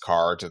from his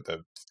car to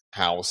the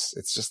house.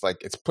 It's just like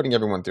it's putting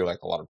everyone through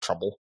like a lot of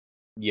trouble.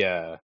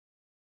 Yeah.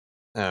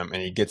 And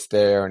he gets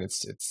there and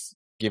it's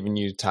giving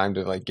you time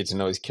to like get to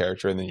know his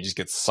character, and then you just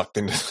get sucked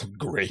into the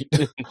grate.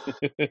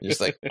 You're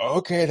just like,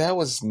 okay, that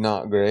was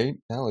not great.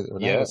 That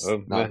was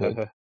not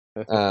good.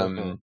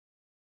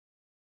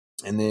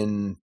 And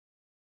then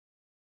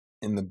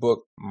in the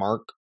book,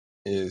 Mark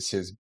is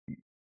his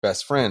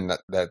best friend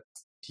that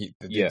the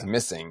dude's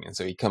missing, and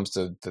so he comes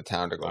to the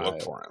town to go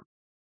look for him.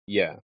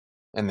 Yeah.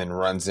 And then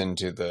runs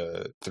into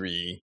the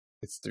three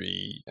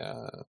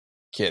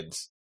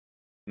kids.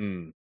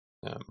 Mm.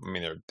 I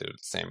mean, they're the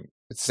same.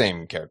 It's the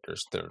same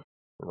characters. They're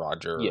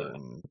Roger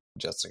and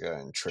Jessica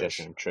and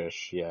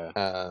Trish. Yeah.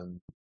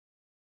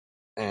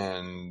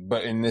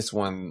 But in this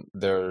one,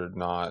 they're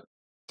not.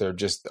 They're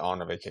just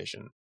on a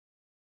vacation.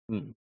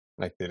 Mm.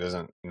 Like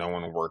no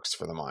one works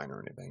for the mine or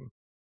anything.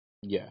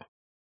 Yeah.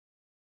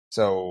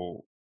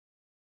 So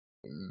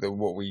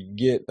what we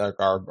get, like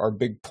our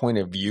big point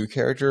of view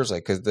characters,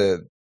 like because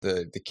the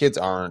kids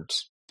aren't.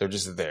 They're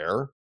just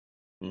there,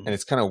 and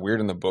it's kind of weird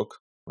in the book.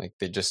 Like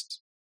they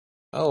just.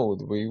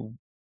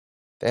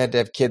 They had to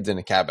have kids in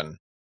a cabin.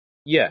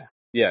 Yeah,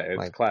 it's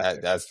like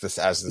classic. as the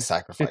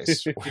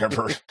sacrifice,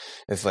 whatever.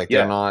 It's like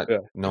they're not. Yeah.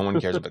 No one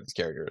cares about these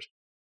characters.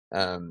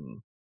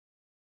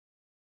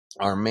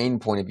 Our main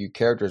point of view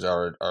characters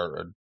are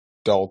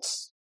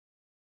adults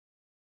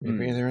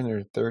Maybe they're in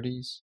their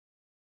 30s,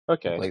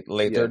 Okay. late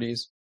Yeah.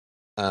 30s.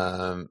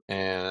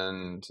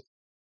 And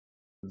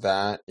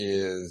that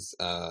is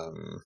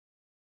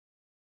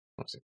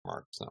what's it?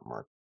 Mark. It's not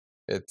Mark.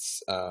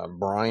 It's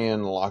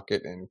Brian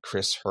Lockett and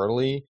Chris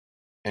Hurley,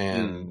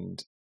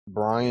 and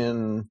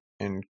Brian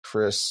and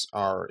Chris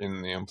are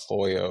in the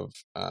employ of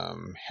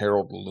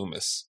Harold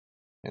Loomis,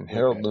 and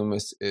Harold Okay.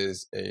 Loomis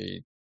is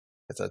a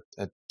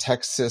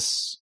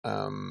Texas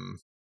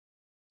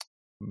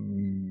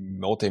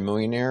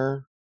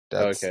multimillionaire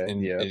that's Okay.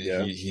 Yeah.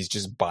 Yeah. he's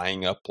just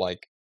buying up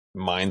like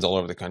mines all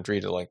over the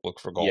country to like look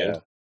for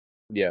gold.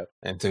 Yeah.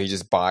 And so he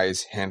just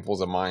buys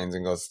handfuls of mines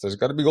and goes, "There's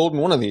got to be gold in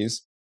one of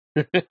these."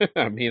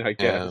 I mean, I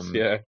guess.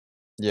 Yeah.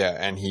 Yeah,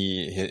 and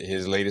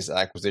his latest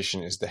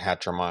acquisition is the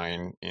Hatcher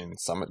mine in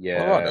Summit, Yeah.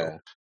 Colorado,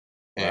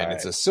 and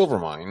it's Right. a silver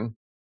mine.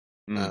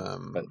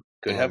 But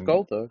could have And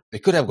gold though.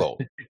 it could have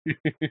gold.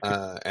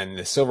 And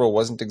the silver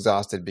wasn't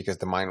exhausted because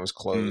the mine was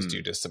closed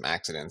due to some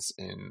accidents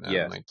in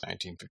Yes. like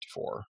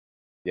 1954.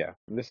 Yeah.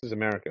 And this is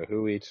America.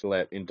 Who eats to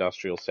let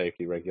industrial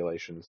safety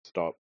regulations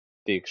stop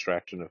the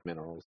extraction of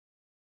minerals?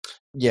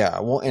 Yeah,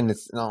 well, and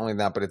it's not only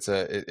that, but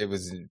it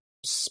was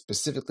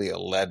specifically a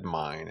lead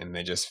mine, and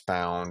they just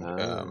found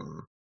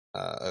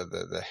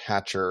the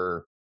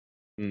Hatcher,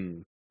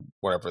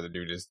 whatever the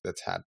dude is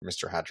that's had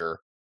Mr. Hatcher.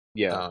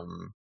 Yeah.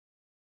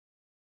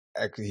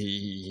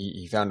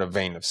 He found a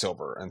vein of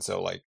silver, and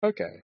so like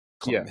Okay.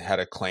 Yeah. had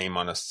a claim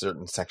on a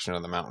certain section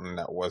of the mountain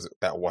that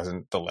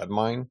wasn't the lead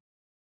mine.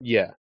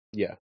 Yeah.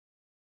 Yeah.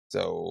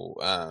 So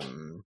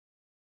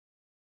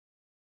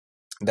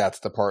that's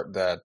the part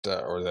that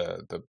or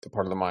the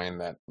part of the mine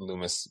that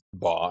Loomis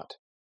bought.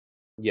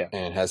 Yeah.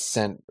 And has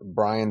sent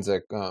Brian's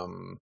a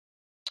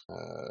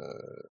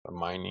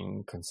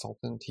mining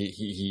consultant.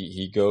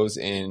 He goes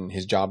in.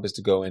 His job is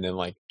to go in and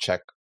like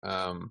check,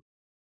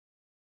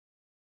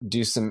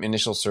 do some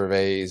initial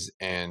surveys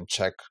and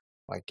check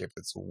like if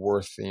it's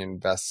worth the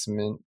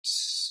investment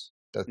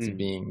that's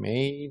being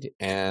made,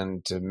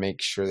 and to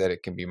make sure that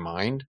it can be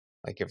mined.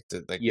 Like if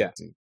the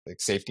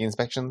like safety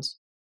inspections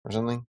or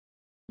something.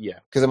 Yeah,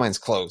 because the mine's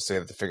closed, so you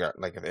have to figure out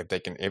like if they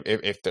can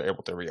if they're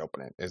able to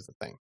reopen it is the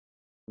thing.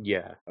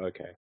 Yeah.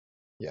 Okay.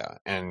 Yeah,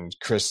 and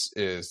Chris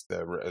is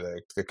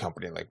the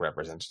company like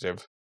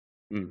representative,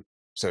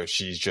 so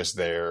she's just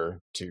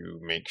there to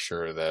make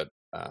sure that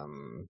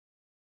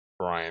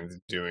Brian's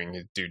doing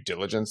his due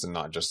diligence and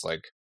not just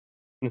like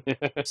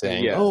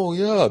saying, "Oh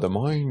yeah, the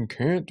mine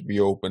can't be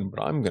open,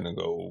 but I'm gonna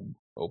go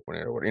open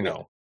it," or what, you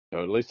know.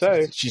 Totally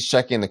safe. She's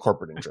checking the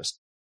corporate interest.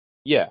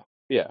 Yeah.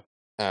 Yeah.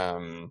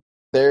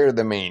 They're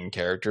the main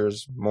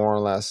characters, more or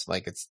less.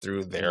 Like it's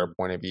through their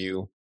point of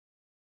view.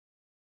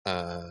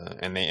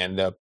 And they end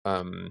up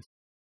the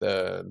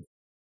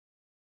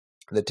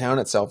town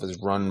itself is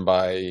run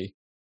by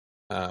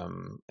a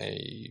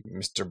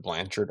Mr.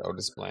 Blanchard,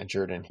 Otis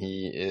Blanchard, and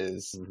he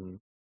is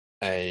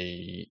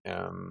a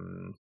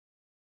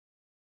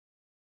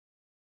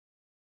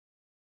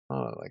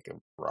like a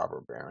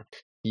robber baron.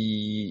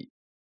 He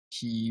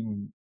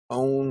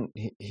owns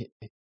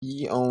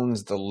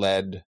the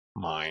lead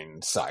mine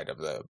side of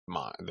the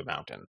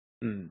mountain.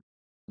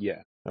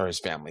 Yeah. Or his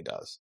family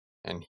does.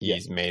 And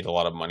he's made a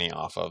lot of money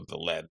off of the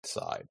lead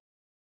side.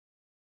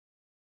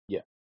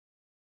 Yeah.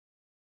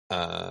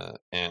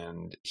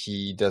 And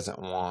he doesn't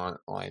want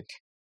like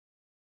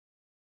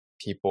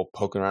people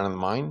poking around in the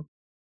mine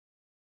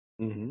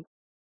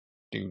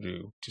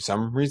due to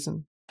some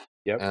reason.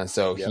 Yep. And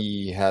so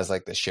he has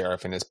like the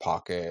sheriff in his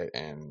pocket,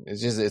 and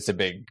it's a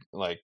big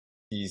like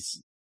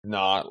he's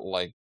not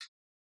like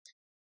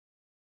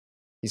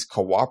he's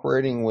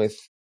cooperating with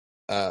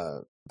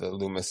the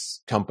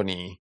Loomis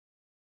company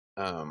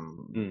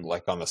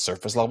like on the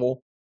surface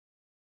level,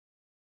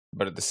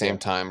 but at the same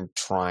time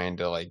trying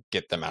to like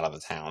get them out of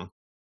the town.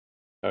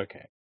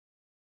 Okay.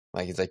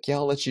 Like he's like, yeah,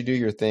 I'll let you do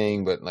your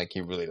thing, but like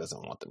he really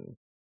doesn't want them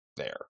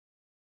there.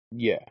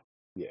 Yeah.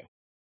 Yeah.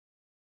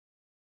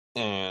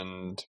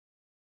 And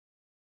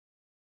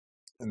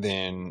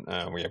then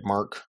we have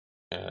Mark,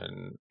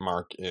 and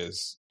Mark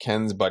is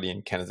Ken's buddy,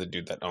 and Ken is the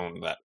dude that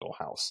owned that little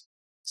house.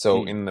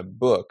 So in the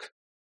book,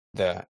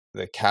 the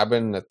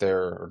cabin that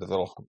they're, or the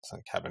little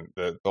cabin,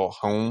 the little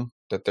home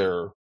that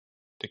the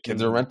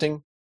kids are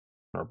renting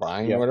or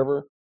buying or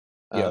whatever,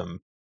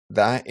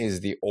 that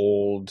is the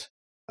old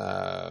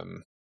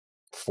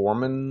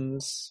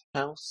foreman's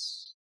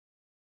house.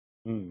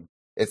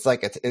 It's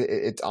like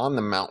it's on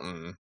the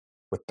mountain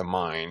with the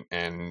mine,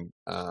 and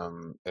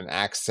an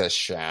access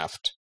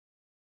shaft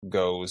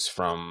goes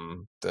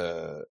from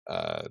the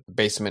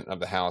basement of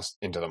the house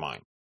into the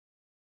mine.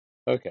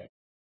 Okay.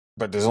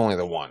 But there's only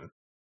the one.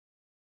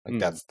 Like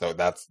that's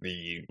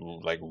the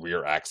like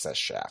rear access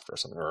shaft or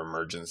something, or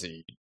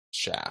emergency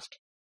shaft.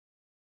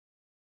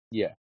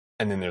 Yeah.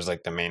 And then there's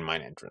like the main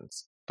mine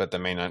entrance, but the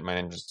main mine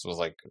entrance was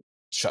like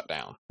shut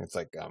down. It's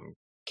like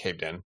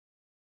caved in.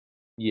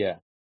 Yeah.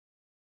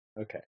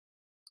 Okay.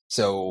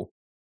 So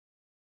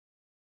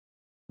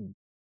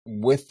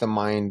with the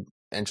mine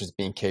entrance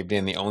being caved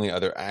in, the only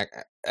other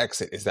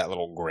exit is that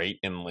little grate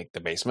in like the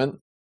basement.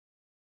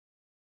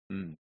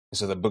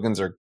 So the Boogans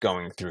are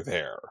going through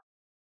there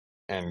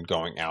and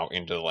going out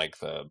into like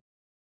the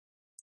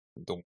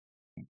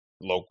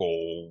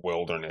local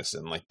wilderness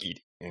and like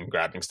eating and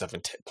grabbing stuff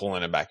and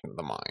pulling it back into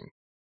the mine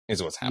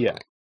is what's happening.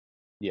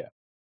 Yeah.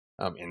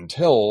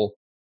 Until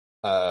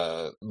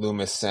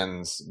Loomis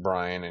sends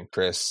Brian and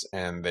Chris,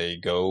 and they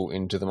go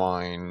into the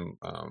mine,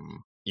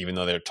 even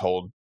though they're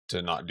told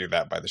to not do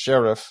that by the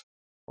sheriff,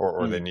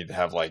 or they need to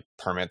have like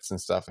permits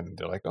and stuff, and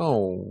they're like,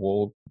 "Oh,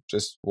 we'll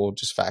just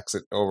fax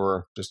it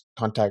over. Just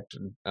contact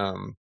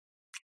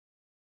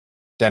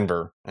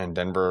Denver, and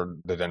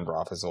the Denver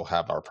office will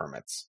have our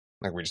permits.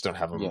 Like we just don't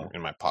have them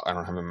in my I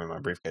don't have them in my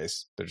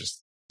briefcase.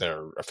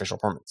 They're official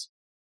permits.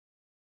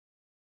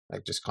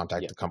 Like just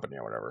contact the company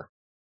or whatever."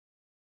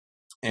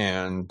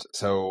 And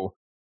so,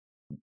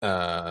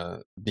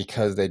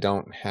 because they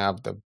don't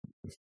have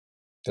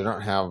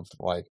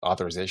like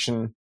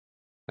authorization,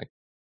 like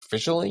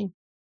officially,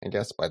 I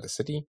guess by the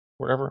city,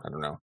 whatever. I don't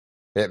know.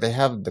 They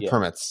have the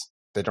permits.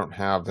 They don't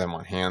have them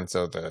on hand,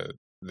 so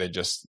they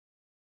just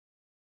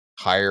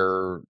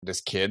hire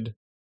this kid,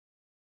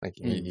 like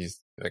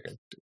he's like a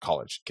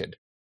college kid,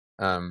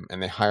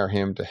 and they hire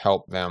him to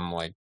help them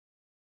like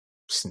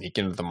sneak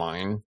into the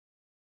mine.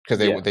 Because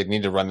they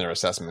need to run their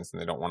assessments,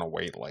 and they don't want to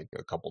wait like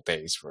a couple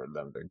days for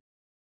them to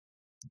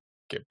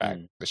get back,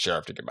 the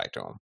sheriff to get back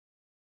to them.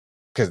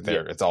 Because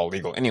it's all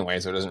legal anyway,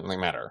 so it doesn't really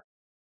matter.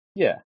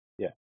 Yeah.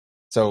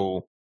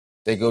 So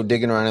they go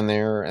digging around in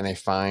there, and they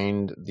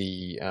find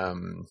the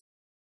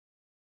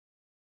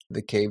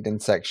caved-in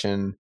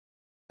section,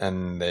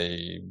 and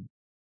I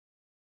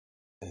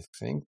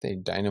think they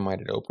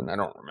dynamite it open. I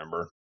don't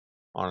remember,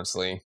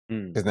 honestly,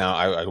 because now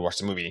I watched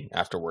the movie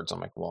afterwards. I'm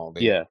like, well,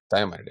 they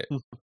dynamited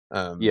it.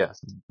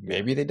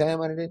 Maybe they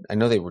dynamited it. I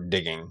know they were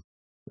digging.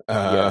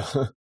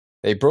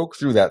 They broke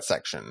through that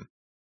section,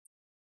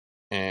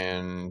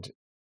 and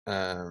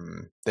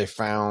they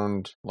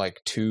found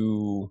like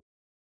 2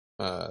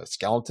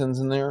 skeletons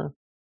in there.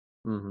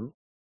 And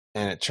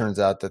it turns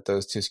out that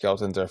those 2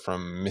 skeletons are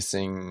from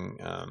missing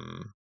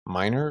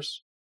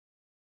miners.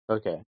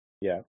 Okay.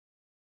 Yeah.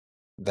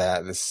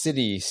 That the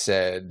city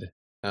said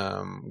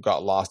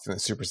got lost in the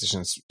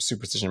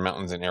Superstition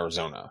Mountains in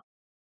Arizona.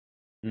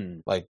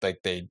 Like they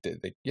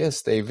did.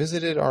 They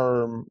visited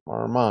our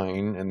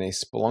mine, and they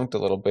spelunked a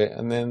little bit,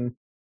 and then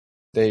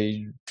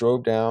they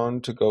drove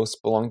down to go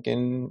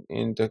spelunking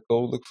and to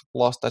go look for the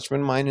Lost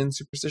Dutchman mine in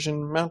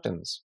Superstition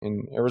Mountains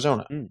in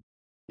Arizona.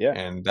 Yeah,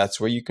 and that's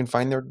where you can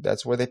find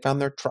that's where they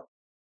found their truck.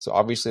 So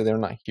obviously they're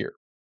not here.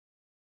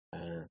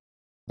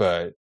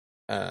 But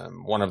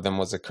one of them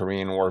was a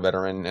Korean War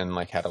veteran and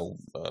like had a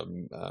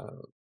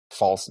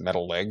false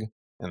metal leg,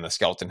 and the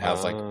skeleton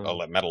has like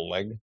a metal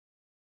leg.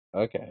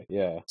 Okay,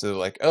 yeah. So they're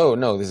like, oh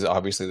no, this is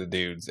obviously the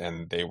dudes,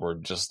 and they were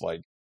just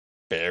like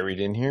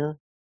buried in here.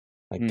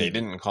 Like they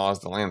didn't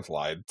cause the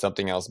landslide.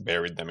 Something else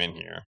buried them in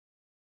here.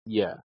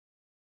 Yeah.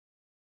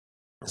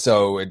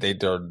 So they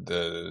did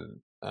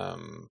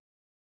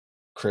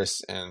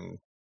Chris and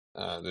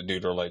the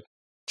dude are like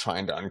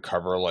trying to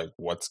uncover like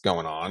what's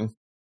going on.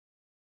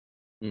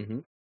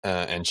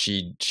 And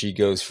she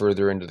goes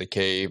further into the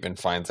cave and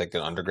finds like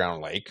an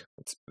underground lake.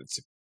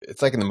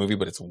 It's like in the movie,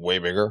 but it's way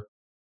bigger.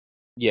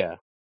 Yeah.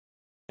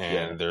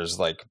 And there's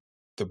like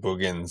the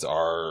Boogans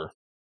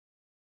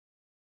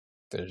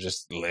they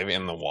just live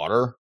in the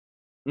water.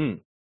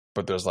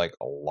 But there's like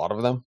a lot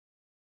of them.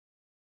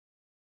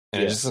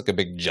 And it's just like a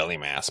big jelly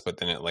mass, but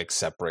then it like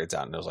separates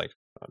out and there's like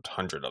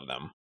 100 of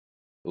them.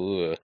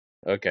 Ooh.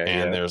 Okay.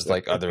 And there's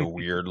like other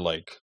weird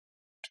like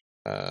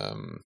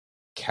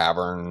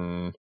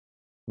cavern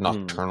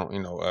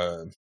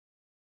nocturnal,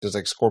 there's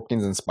like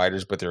scorpions and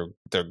spiders, but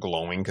they're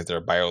glowing because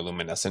they're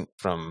bioluminescent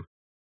from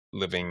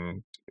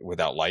living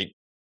without light.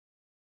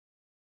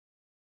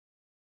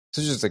 So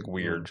it's just like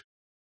weird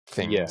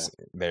things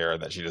there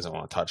that she doesn't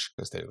want to touch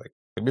because they'd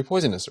be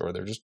poisonous or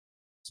they're just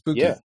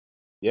spooky.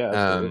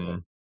 Yeah.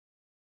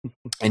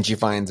 And she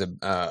finds a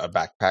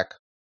backpack,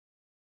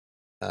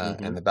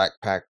 and the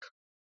backpack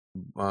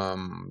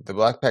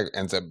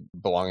ends up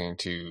belonging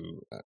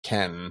to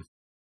Ken,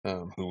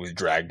 who was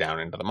dragged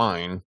down into the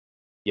mine.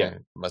 Yeah,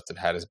 must have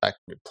had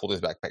pulled his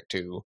backpack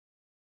too,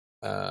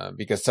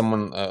 because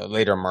someone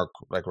later Mark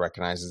like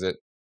recognizes it.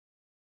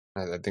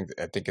 I think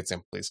it's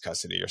in police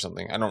custody or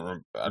something. I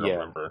don't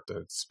remember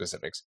the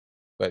specifics,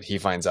 but he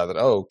finds out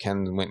that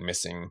Ken went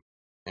missing,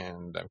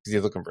 and because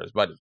he's looking for his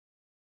buddy.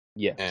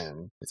 Yeah,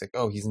 and it's like,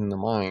 he's in the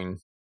mine.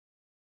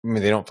 I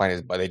mean, they don't find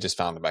his body. They just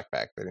found the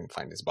backpack. They didn't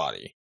find his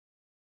body.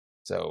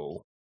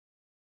 So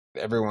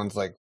everyone's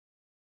like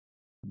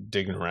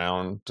digging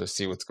around to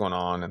see what's going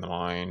on in the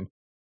mine.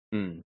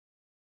 And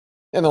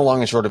the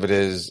long and short of it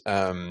is,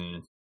 back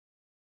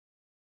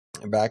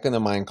in the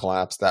mine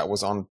collapse, that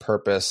was on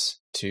purpose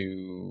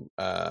to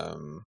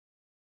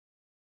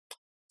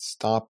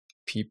stop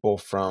people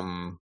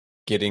from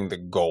getting the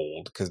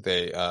gold, because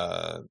they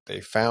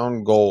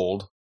found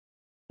gold.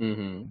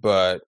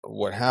 But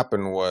what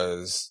happened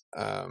was,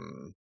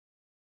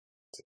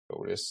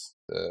 Otis,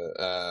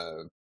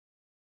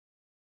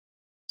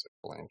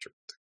 Blanchard,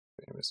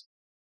 famous.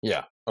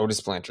 Yeah,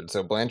 Otis Blanchard.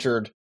 So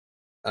Blanchard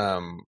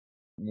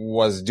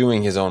was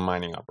doing his own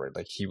mining operation.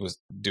 Like he was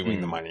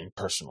doing the mining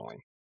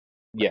personally.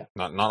 Yeah.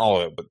 Not all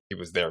of it, but he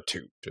was there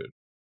too to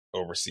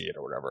oversee it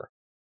or whatever.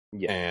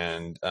 Yeah.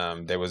 And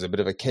there was a bit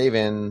of a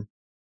cave-in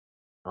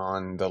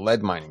on the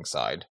lead mining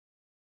side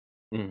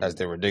as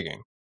they were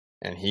digging,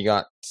 and he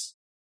got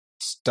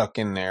stuck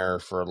in there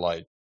for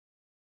like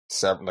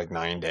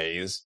 9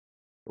 days.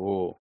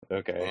 Oh,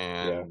 okay.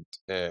 And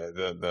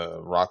the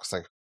rocks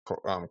like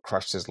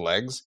crushed his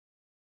legs.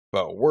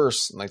 But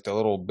worse, like the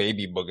little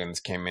baby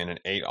boogans came in and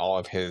ate all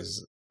of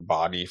his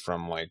body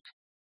from like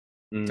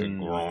the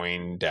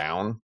groin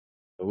down.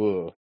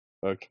 Ooh,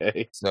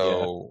 okay.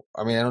 So,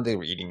 I mean, I don't think they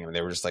were eating him.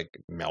 They were just like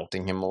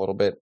melting him a little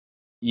bit.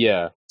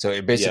 Yeah. So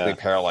it basically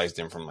paralyzed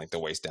him from like the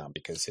waist down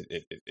because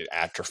it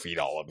atrophied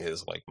all of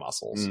his like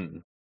muscles.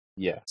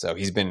 Yeah. So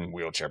he's been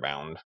wheelchair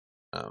bound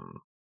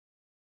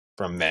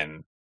from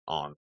then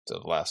on to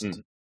the last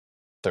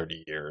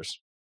 30 years.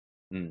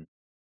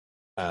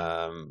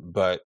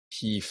 But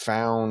he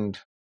found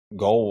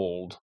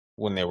gold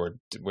when they were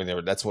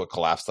that's what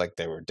collapsed, like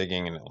they were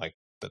digging and like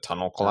the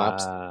tunnel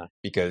collapsed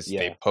because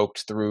they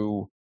poked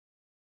through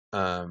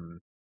the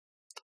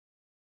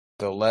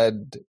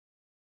lead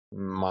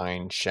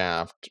mine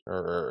shaft,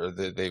 or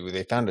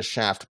they found a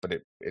shaft, but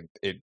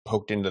it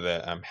poked into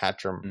the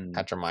Hatcher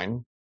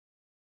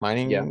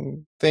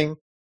mining thing,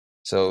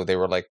 so they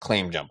were like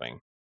claim jumping.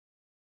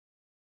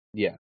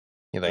 He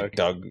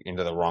dug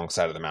into the wrong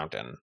side of the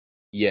mountain.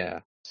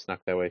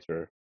 Snuck their way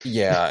through.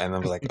 And I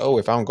was like, oh,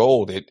 we found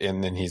gold.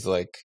 And then he's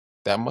like,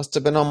 that must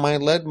have been on my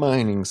lead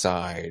mining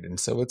side, and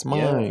so it's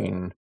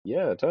mine.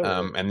 Yeah,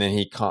 totally. And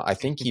then I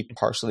think he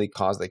partially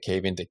caused the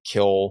cave-in to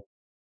kill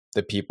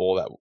the people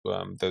that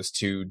those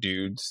two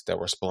dudes that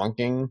were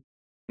spelunking,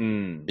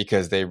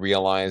 because they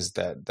realized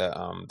that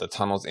the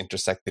tunnels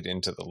intersected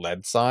into the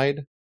lead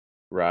side.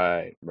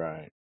 Right.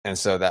 And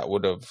so that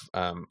would have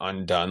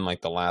undone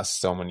like the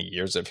last so many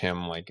years of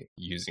him like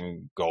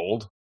using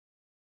gold,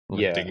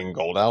 digging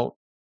gold out.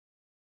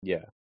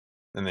 Yeah.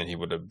 And then they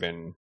would have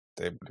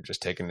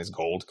just taken his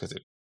gold because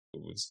it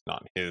was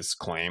not his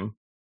claim.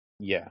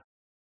 Yeah.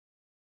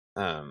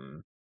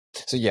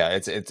 So yeah,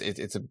 it's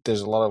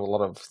there's a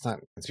lot of it's not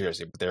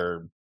conspiracy, but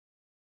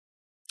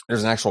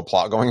there's an actual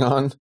plot going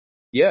on.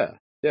 Yeah.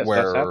 Yeah.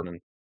 Where That's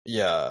happening.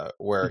 Yeah,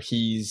 where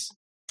he's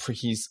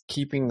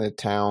keeping the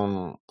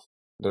town,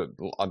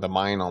 the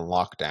mine on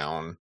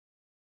lockdown,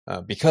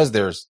 because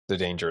there's the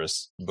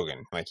dangerous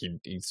Bugin. Like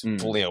he's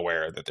fully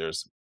aware that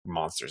there's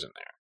monsters in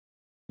there.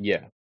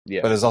 Yeah.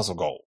 But there's also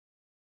gold.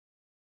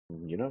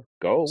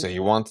 Gold. So he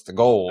wants the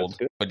gold,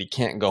 but he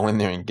can't go in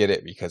there and get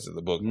it because of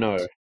the Bugin. No.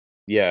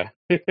 Yeah.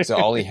 So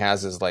all he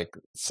has is like,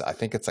 I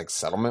think it's like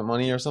settlement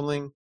money or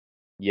something.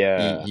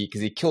 Yeah.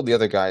 Because he killed the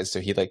other guys, so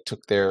he like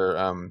took their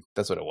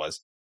that's what it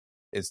was.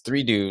 It's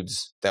 3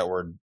 dudes that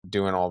were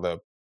doing all the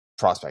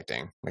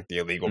prospecting, like the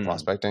illegal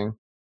prospecting.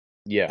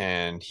 Yeah.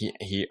 And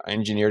he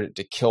engineered it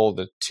to kill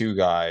the 2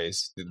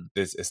 guys.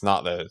 It's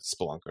not the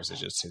spelunkers,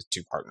 it's just his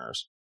 2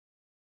 partners.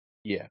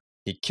 Yeah.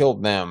 He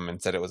killed them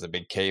and said it was a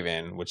big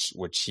cave-in, which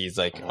he's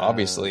like,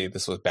 obviously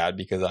this was bad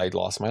because I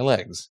lost my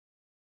legs.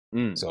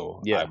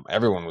 So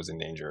everyone was in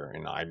danger,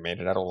 and I made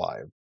it out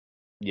alive.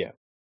 Yeah.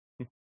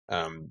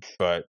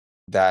 But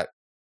that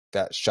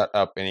shut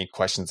up any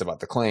questions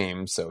about the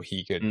claim, so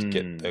he could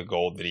get the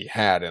gold that he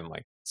had and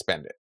like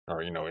spend it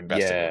or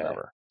invest it or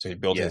whatever. So he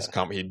built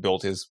he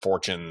built his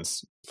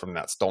fortunes from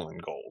that stolen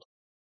gold.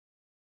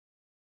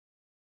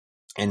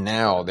 And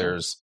now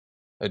there's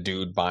a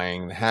dude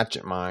buying the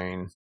Hatchet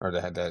mine or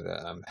the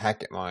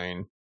Hackett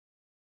mine,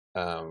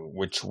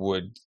 which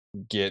would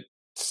get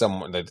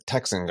the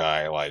Texan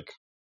guy like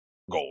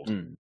gold.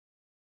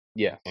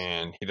 Yeah.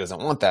 And he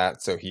doesn't want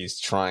that, so he's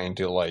trying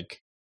to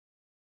like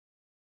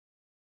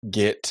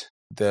get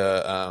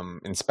the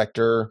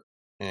inspector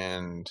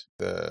and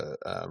the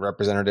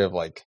representative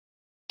like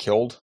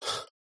killed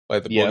by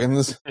the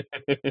Boogans.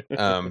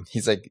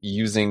 He's like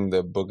using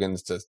the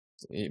Boogans to,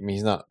 I mean,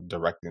 he's not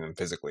directing them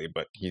physically,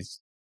 but he's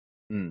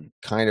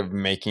kind of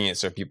making it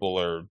so people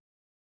are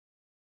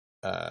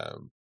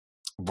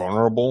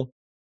vulnerable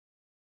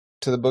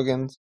to the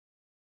Boogans.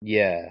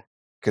 Yeah.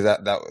 Because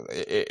that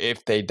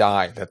if they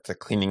die, that's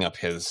cleaning up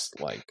his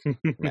like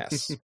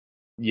mess.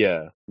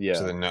 Yeah.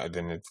 So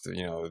then it's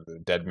the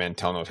dead men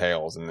tell no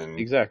tales, and then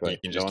exactly you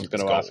can just no one's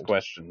going to ask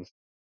questions.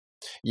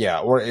 Yeah,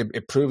 or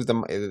it proves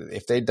them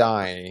if they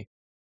die.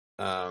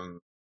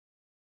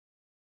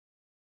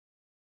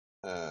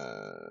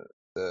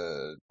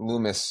 The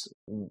Loomis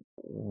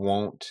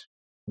won't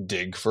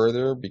dig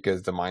further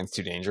because the mine's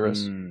too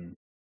dangerous, and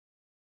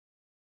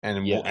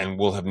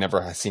we'll have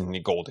never seen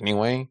any gold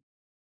anyway.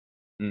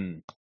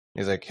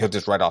 He's like, he'll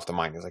just write off the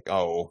mine. He's like,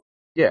 oh,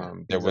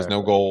 there was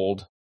no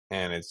gold,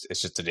 and it's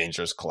just a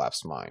dangerous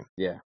collapsed mine.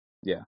 Yeah,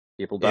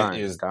 people die.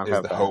 Is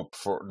the hope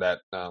for that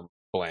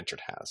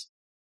Blanchard has.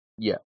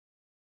 Yeah,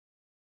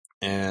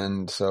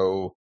 and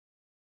so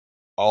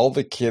all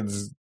the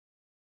kids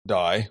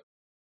die.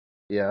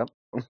 Yeah,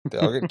 they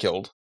all get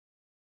killed.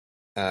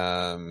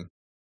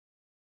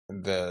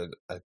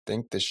 I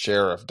think the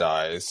sheriff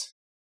dies.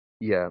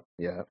 Yeah.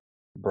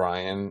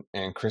 Brian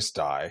and Chris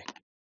die.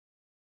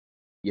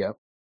 Yep.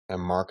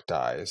 And Mark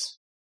dies.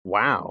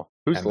 Wow.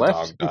 Who's And the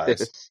left? dog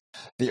dies.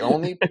 The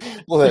only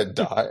people that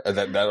die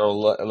that are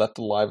left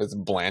alive is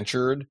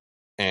Blanchard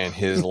and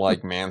his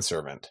like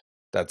manservant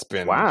that's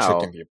been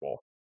tricking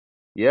people.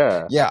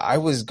 Yeah. Yeah, I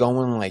was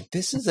going like,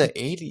 this is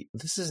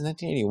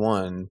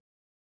 1981.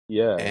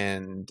 Yeah.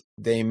 And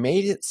they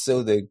made it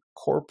so the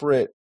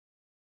corporate,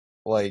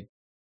 like,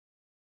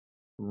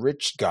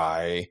 rich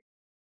guy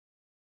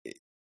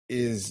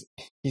he's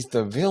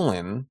the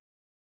villain,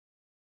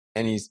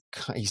 and he's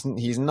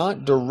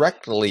not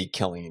directly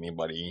killing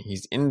anybody.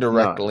 He's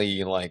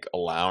indirectly like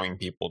allowing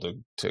people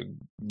to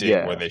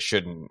dig where they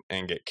shouldn't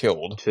and get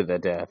killed to their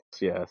deaths.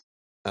 Yes.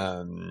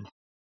 And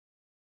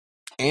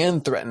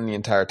threaten the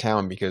entire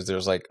town because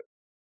there's like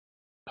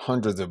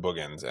hundreds of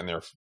boogans, and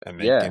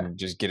they can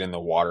just get in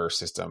the water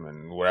system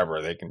and whatever.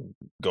 They can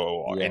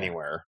go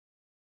anywhere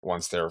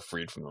once they're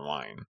freed from the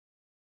mine.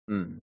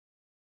 Mm.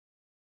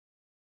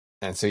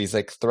 And so he's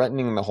like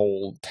threatening the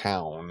whole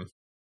town,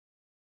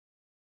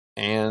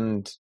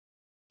 and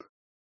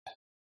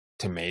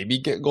to maybe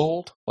get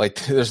gold.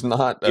 Like there's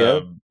not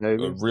a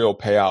real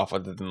payoff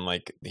other than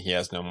like he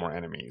has no more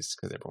enemies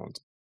because everyone's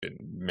been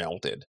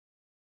melted.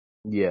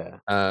 Yeah.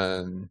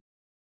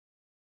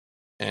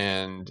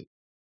 And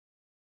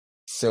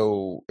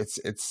so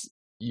it's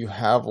you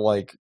have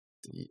like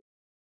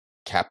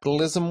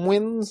capitalism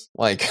wins,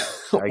 like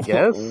I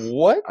guess.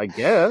 What? I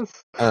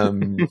guess.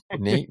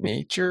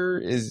 Nature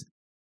is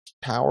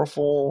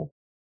powerful,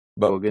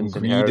 but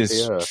greed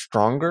is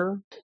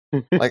stronger.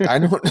 Like I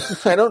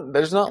don't.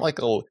 There's not like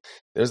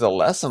there's a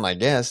lesson, I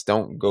guess.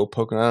 Don't go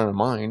poking around in a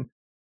mine,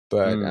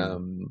 but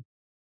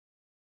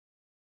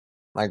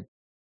like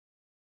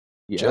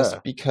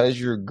just because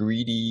you're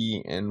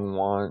greedy and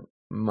want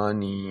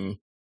money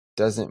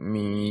doesn't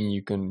mean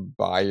you can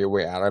buy your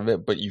way out of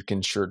it, but you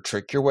can sure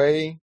trick your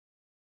way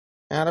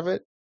out of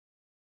it.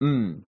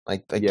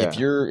 Like if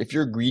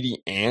you're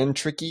greedy and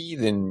tricky,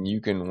 then you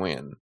can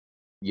win.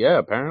 Yeah,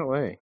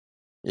 apparently.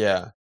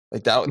 Yeah,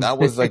 like that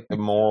was like the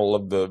moral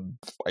of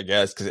I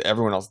guess, because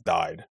everyone else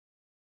died.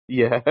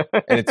 Yeah,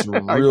 and it's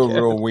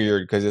real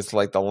weird because it's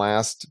like the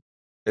last.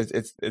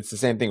 It's the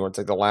same thing where it's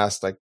like the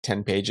last like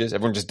 10 pages,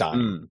 everyone just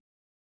dying.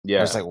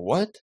 Yeah, it's like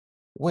what?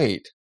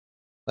 Wait.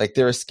 Like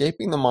they're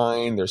escaping the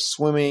mine, they're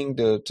swimming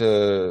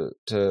to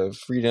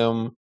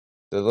freedom.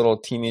 The little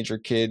teenager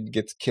kid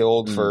gets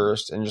killed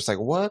first, and just like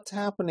what's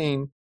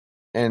happening?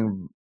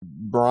 And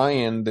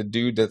Brian, the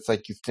dude that's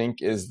like you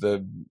think is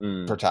the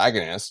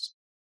protagonist,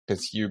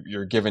 because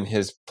you're given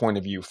his point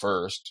of view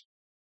first,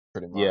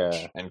 pretty much.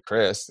 Yeah. And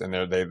Chris, and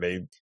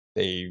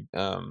they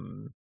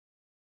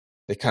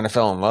kind of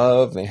fell in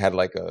love. They had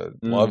like a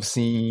love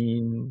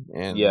scene,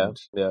 and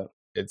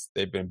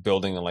they've been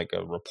building like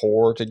a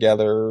rapport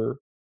together.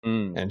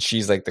 And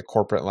she's like the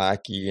corporate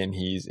lackey,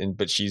 and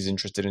but she's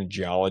interested in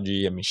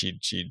geology. I mean,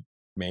 she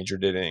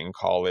majored in it in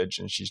college,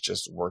 and she's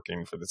just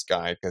working for this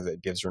guy because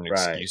it gives her an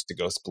excuse to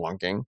go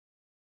spelunking.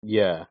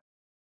 Yeah.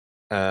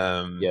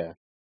 And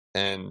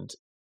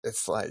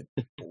it's like,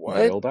 what?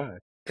 They all die.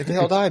 They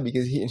all die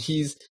because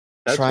he's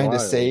trying to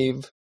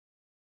save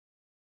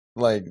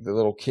like the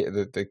little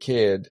kid, the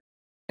kid,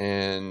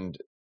 and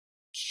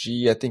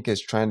she, I think,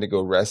 is trying to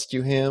go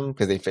rescue him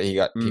because he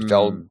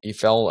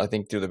fell, I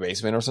think, through the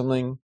basement or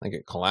something. Like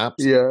it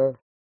collapsed. Yeah.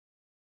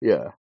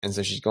 And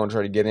so she's going to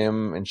try to get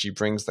him, and she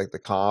brings like the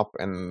cop,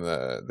 and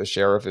the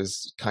sheriff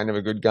is kind of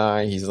a good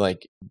guy. He's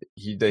like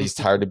he's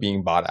tired of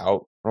being bought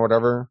out or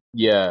whatever.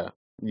 Yeah.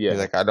 He's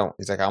like I don't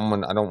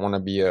want to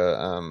be a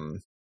I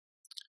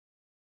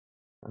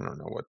don't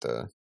know what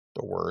the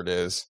word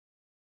is.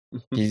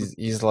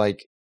 He's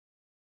like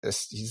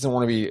he doesn't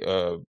want to be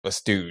a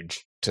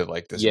stooge to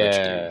like this rich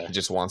dude. He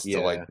just wants to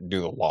like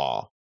do the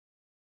law.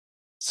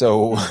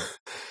 So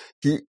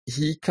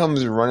he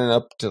comes running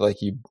up to like,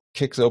 he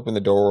kicks open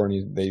the door,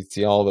 and they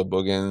see all the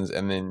boogans,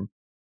 and then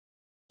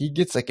he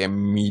gets like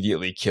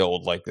immediately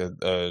killed. Like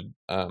a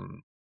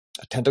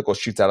tentacle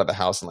shoots out of the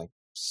house and like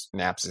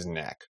snaps his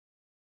neck.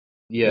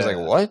 Yeah, he's like,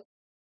 what?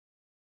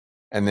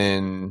 And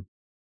then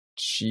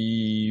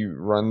she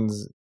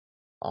runs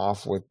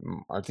off with,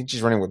 I think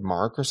she's running with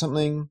Mark or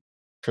something.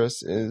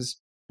 Chris is.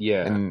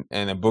 Yeah. And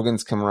the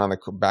boogans come around the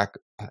back.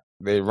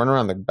 They run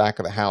around the back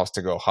of the house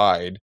to go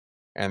hide,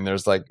 and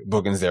there's like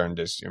boogans there and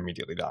just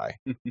immediately die.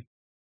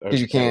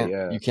 Because you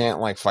can't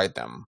like fight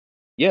them.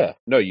 Yeah.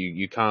 No,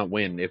 you can't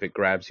win. If it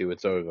grabs you,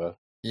 it's over.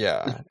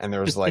 Yeah. And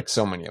there's like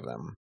so many of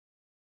them.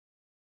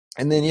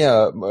 And then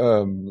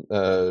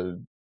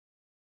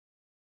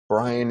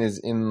Brian is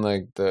in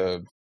like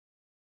the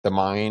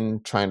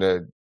mine trying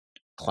to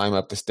climb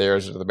up the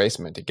stairs to the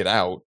basement to get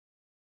out.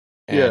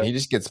 And he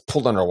just gets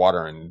pulled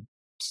underwater and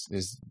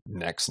his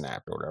neck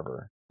snapped or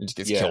whatever. He just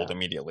gets killed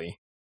immediately.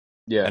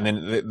 Yeah. And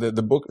then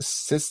the book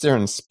sits there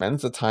and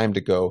spends the time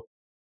to go,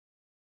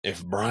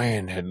 if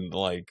Brian had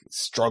like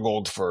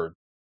struggled for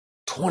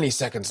 20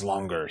 seconds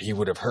longer, he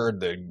would have heard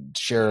the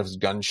sheriff's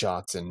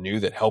gunshots and knew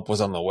that help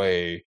was on the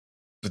way.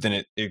 but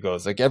then it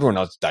goes like everyone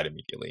else died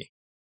immediately.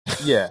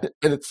 Yeah.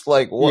 And it's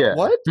like, what? Yeah.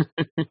 What?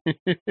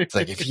 It's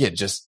like if he had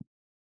just,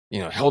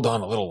 held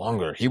on a little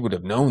longer, he would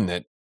have known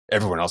that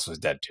everyone else was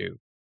dead too.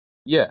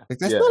 Yeah. Like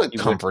that's yeah. not a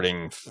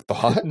comforting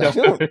thought. No.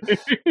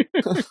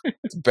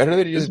 It's better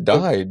that he just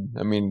died.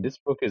 I mean, This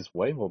book is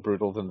way more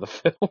brutal than the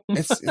film.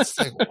 it's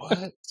like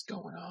what's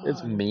going on?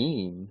 It's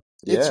mean.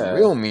 It's Yeah.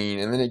 real mean,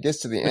 and then it gets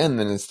to the end,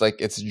 and it's like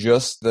it's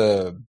just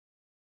the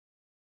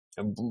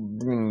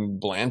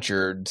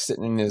Blanchard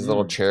sitting in his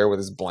little chair with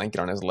his blanket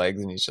on his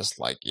legs, and he's just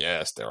like,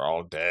 "Yes, they're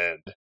all dead."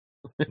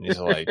 And he's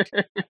like,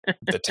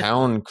 "The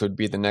town could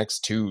be the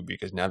next two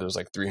because now there's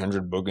like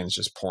 300 boogans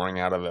just pouring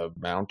out of the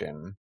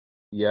mountain."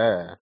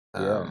 Yeah.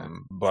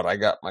 But I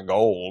got my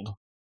gold.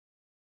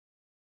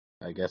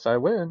 I guess I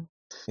win.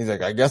 He's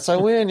like, I guess I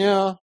win.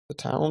 Yeah, the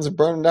town's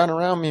burning down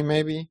around me,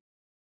 maybe.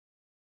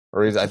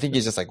 Or I think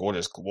he's just like,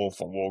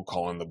 we'll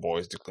call in the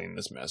boys to clean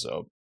this mess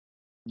up.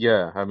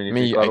 Yeah, I mean,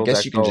 if you got all I guess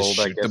that you can gold, just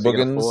I shoot the guess you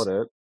can boogans. afford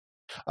it.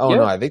 Oh Yeah.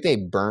 no, I think they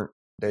burnt.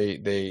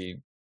 They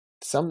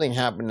something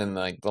happened in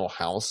the little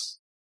house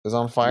was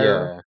on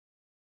fire.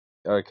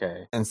 Yeah.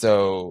 Okay. And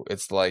so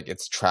it's like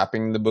it's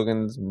trapping the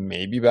boogans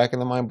maybe back in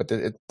the mine, but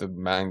the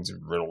mine's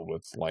riddled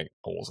with like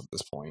holes at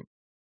this point.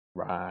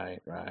 Right.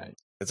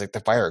 It's like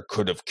the fire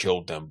could have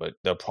killed them, but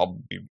they'll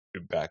probably be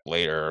back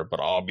later. But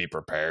I'll be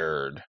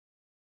prepared.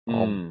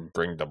 I'll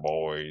bring the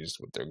boys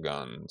with their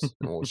guns,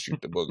 and we'll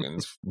shoot the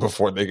boogans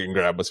before they can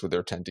grab us with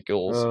their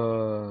tentacles.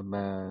 Oh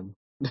man,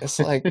 it's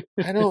like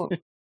I don't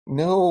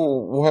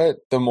know what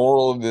the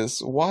moral of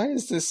this. Why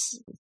is this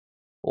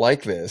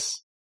like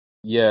this?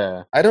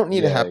 Yeah, I don't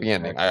need a Yeah, happy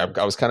ending.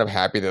 I was kind of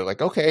happy that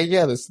like, okay,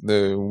 yeah,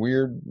 the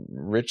weird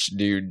rich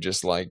dude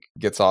just like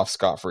gets off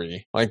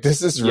scot-free. Like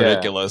this is Yeah.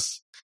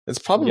 ridiculous. It's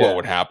probably Yeah. what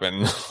would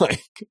happen.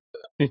 Like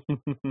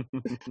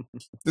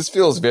this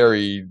feels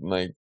very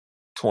like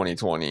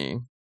 2020.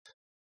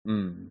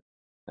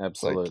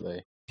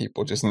 Absolutely.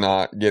 People just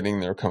not getting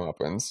their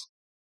comeuppance.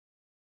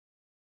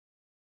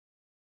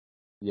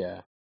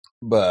 Yeah.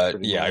 But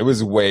Pretty yeah, much. it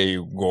was way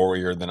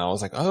gorier than I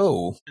was like,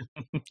 oh,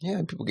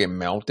 yeah, people get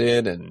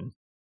melted and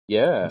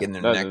Yeah. getting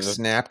their No, necks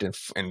snapped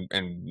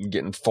and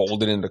getting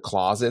folded into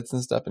closets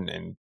and stuff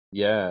and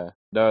Yeah.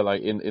 No,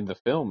 like in the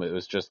film, it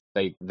was just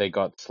they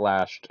got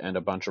slashed and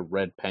a bunch of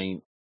red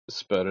paint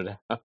spurted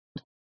out.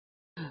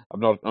 I'm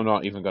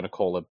not even going to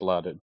call it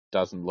blood. It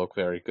doesn't look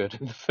very good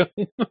in the film.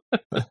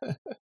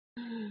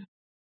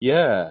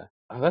 Yeah.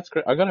 Oh, that's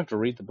great. I'm gonna have to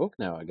read the book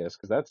now, I guess,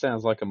 because that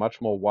sounds like a much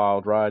more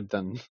wild ride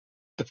than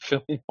the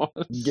film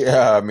was.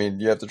 yeah, I mean,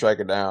 you have to track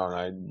it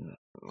down.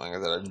 Like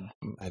I said,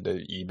 I had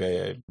to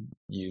eBay a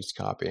used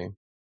copy.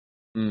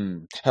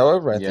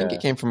 However, I think Yeah.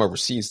 it came from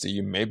overseas, so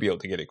you may be able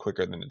to get it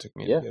quicker than it took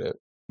me Yeah. to get it.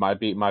 Might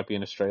be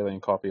an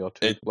Australian copy or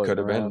two. It floating could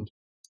have been.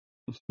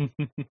 around.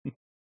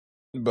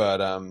 But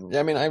yeah,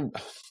 I mean,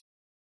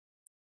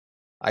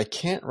 I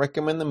can't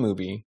recommend the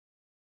movie.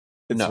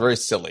 It's No. very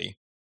silly.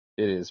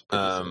 It is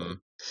pretty silly.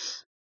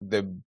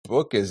 The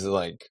book is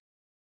like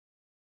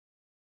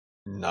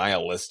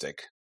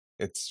nihilistic.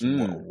 It's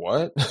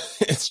what?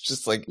 It's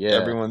just like Yeah.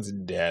 everyone's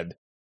dead.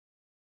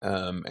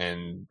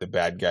 And the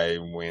bad guy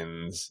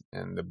wins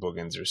and the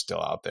boogans are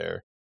still out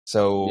there.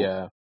 So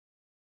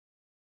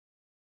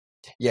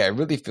yeah, it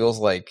really feels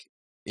like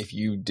if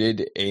you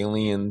did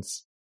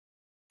Aliens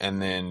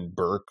and then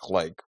Burke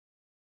like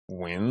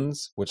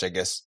wins, which I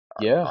guess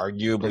Yeah,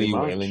 arguably pretty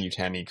much. Wayland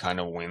Yutani kind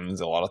of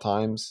wins a lot of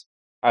times.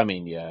 I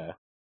mean, yeah.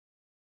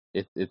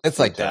 It's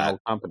like Eternal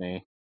that.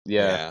 Company.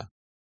 Yeah.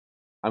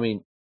 I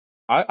mean,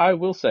 I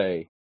will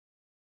say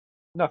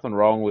nothing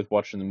wrong with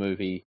watching the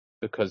movie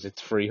because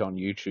it's free on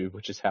YouTube,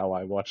 which is how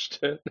I watched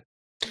it.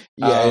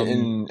 Yeah,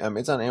 and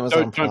it's on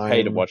Amazon Prime. Don't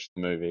pay to watch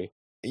the movie.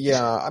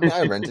 Yeah, I mean,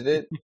 I rented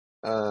it.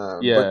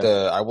 But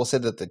I will say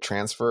that the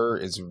transfer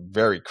is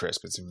very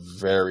crisp. It's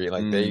very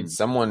like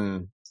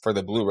someone for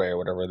the Blu-ray or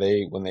whatever,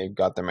 when they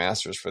got the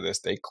masters for this,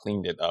 they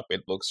cleaned it up.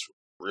 It looks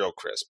real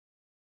crisp.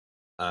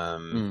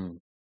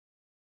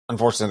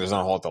 Unfortunately, there's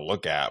not a whole lot to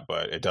look at,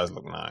 but it does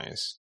look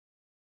nice.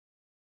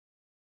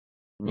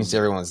 You can see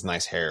everyone's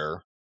nice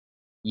hair.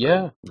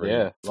 Yeah, Very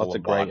lots full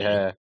of great body.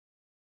 hair.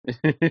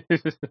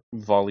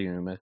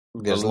 Volume.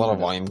 There's a lot of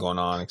volume going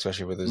on,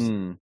 especially with this.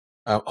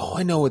 Oh,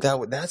 I know what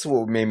that's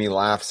what made me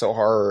laugh so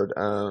hard.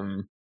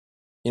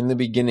 In the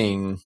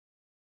beginning,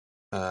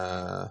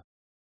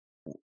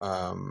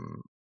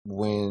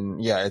 when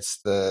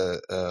it's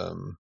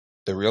the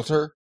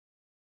realtor.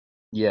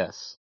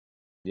 Yes.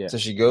 Yeah. So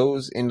she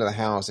goes into the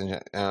house and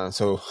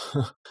so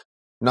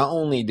not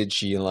only did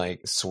she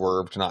like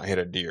swerve to not hit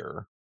a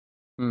deer,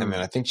 and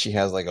then I think she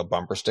has like a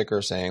bumper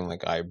sticker saying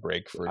like I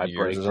brake for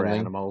deers or something.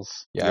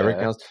 Animals. Yeah, I brake for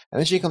animals. And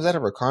then she comes out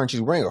of her car and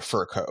she's wearing a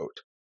fur coat.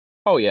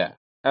 Oh yeah,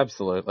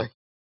 absolutely.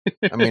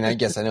 I mean, I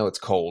guess I know it's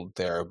cold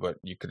there, but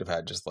you could have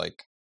had just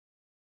like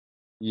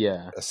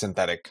a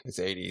synthetic. It's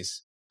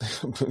 80s.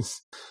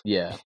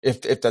 Yeah.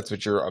 If that's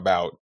what you're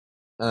about.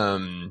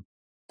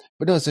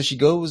 But no, so she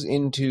goes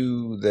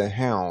into the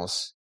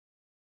house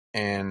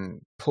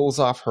and pulls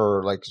off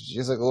her, like, she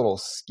has like a little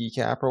ski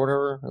cap or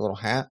whatever, a little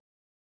hat.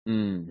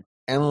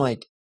 And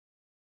like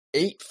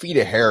 8 feet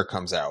of hair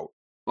comes out,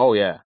 Oh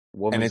yeah,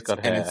 and woman's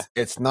got hair.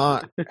 it's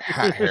not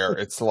hat hair.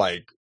 It's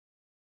like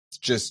it's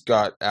just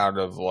got out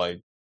of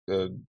like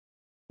the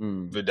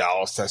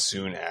Vidal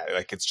Sassoon ad.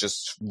 Like it's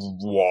just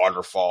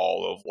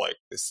waterfall of like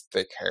this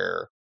thick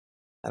hair,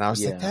 and I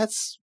was like,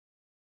 that's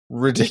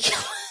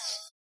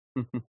ridiculous.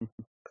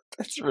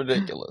 That's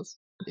ridiculous.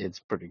 It's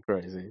pretty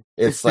crazy.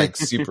 It's like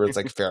super. It's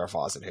like Farrah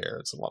Fawcett hair.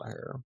 It's a lot of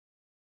hair.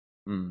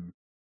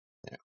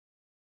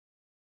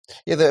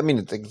 Yeah. I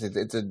mean,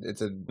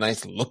 it's a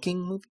nice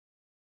looking movie.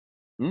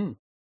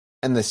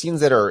 And the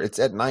scenes it's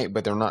at night,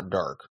 but they're not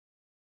dark.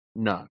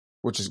 No,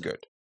 which is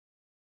good.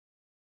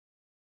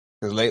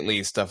 Because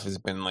lately stuff has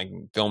been like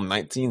filmed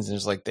night scenes, and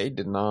it's like they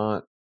did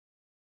not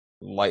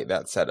light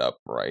that setup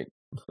right.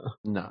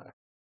 No.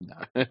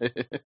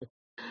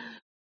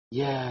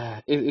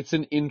 Yeah, it's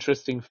an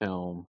interesting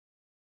film,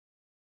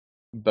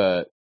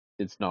 but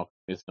it's not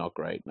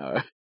great.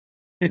 No.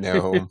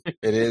 No,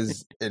 it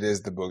is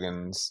the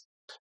Boogans.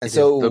 And it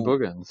so is the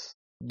Boogans.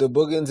 The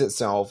Boogans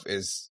itself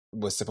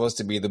was supposed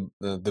to be the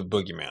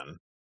boogeyman.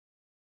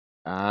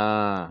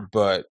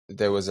 But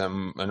there was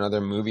another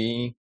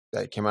movie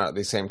that came out at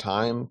the same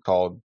time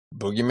called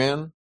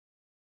Boogeyman.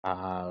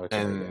 Okay,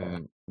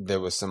 and there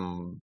was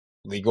some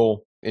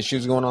legal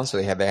issues going on, so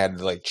they had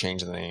to like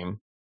change the name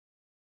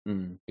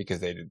because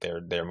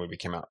their movie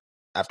came out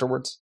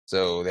afterwards,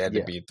 so they had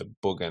to be the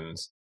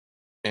Boogans.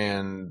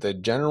 And the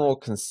general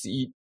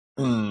conceit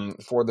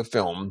for the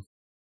film,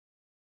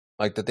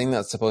 like the thing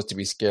that's supposed to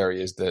be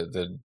scary, is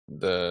the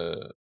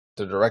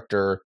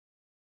director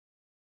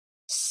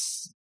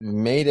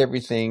made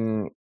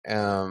everything.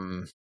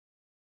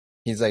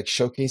 He's like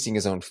showcasing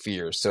his own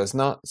fears, so it's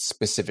not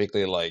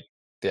specifically like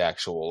the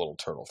actual little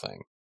turtle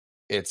thing.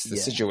 It's the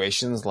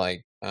situations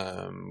like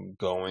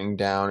going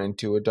down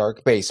into a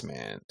dark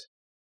basement,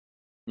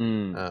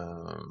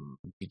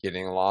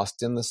 getting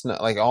lost in the snow,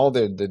 like all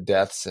the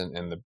deaths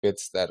and the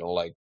bits that are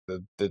like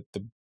the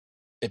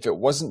if it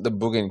wasn't the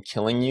Boogan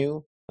killing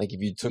you, like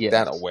if you took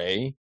that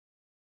away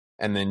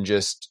and then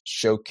just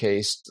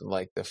showcased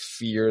like the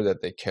fear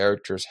that the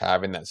characters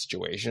have in that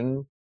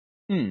situation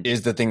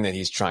is the thing that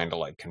he's trying to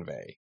like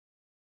convey.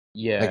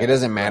 Yeah, like it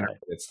doesn't matter if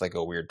it's like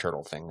a weird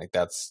turtle thing, like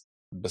that's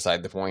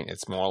beside the point.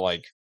 It's more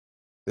like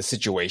the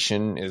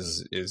situation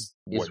is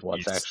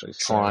what's actually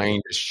trying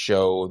to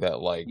show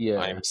that like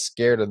I'm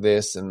scared of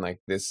this, and like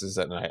this is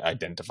an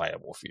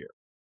identifiable fear.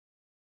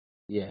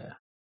 Yeah,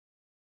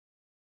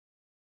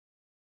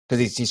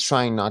 because he's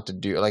trying not to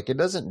do like it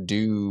doesn't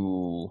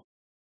do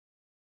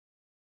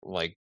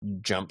like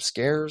jump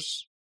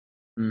scares.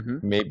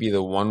 Maybe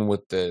the one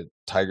with the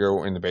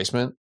tiger in the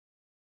basement,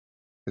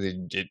 because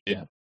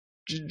it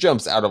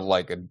jumps out of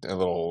like a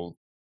little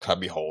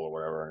cubby hole or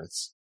whatever, and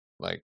it's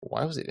like,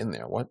 why was it in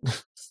there? What?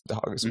 This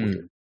dog is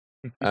weird.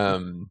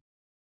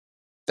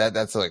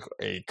 That's like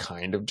a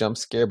kind of jump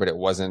scare, but it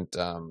wasn't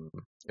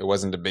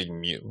a big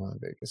mute. Well,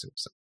 I guess it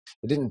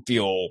didn't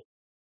feel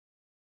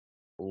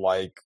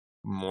like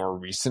more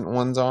recent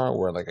ones are,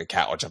 where like a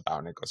cat will jump out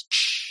and it goes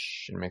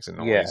and makes a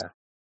noise.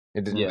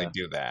 It didn't really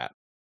do that.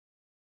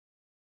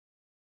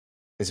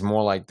 It's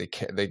more like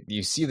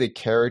you see the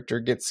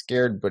character get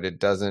scared, but it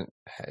doesn't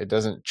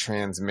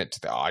transmit to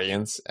the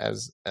audience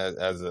as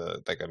a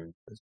like a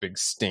big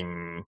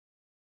sting,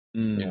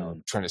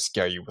 trying to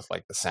scare you with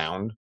like the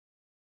sound.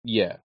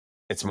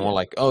 It's more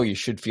like, oh, you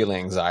should feel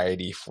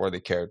anxiety for the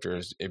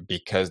characters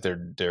because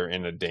they're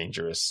in a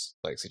dangerous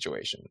like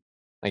situation.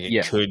 Like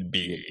it could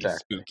be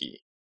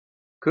spooky.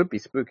 Could be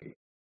spooky.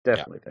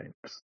 Definitely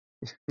dangerous.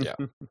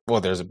 Well,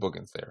 there's a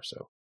Boogans there,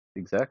 so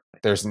exactly.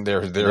 There's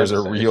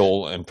a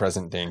real and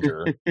present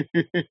danger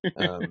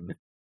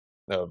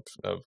of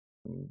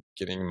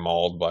getting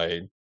mauled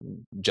by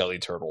jelly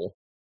turtle.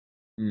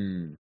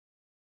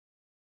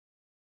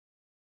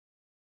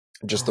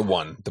 Just the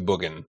one, the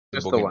Boogan.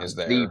 The Boogan is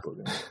there. The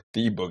Boogan.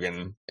 The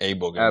Boogan. A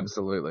Boogan.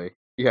 Absolutely.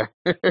 Yeah.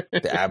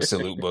 The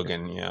absolute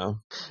Boogan, yeah.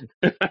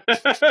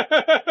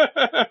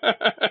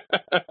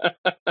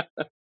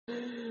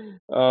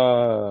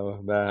 Oh,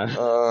 man.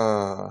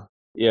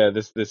 Yeah,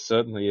 this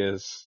certainly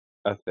is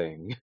a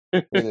thing.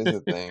 It is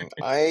a thing.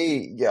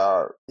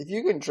 If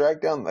you can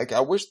track down, like, I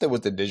wish there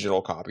was a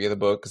digital copy of the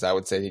book, because I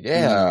would say,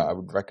 I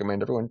would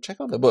recommend everyone check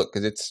out the book,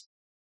 because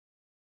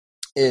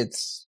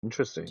it's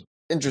interesting.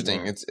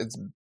 Yeah. It's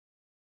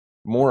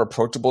more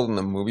approachable than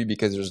the movie,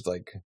 because there's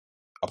like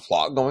a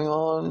plot going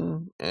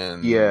on,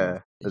 and you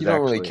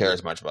don't really care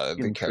as much about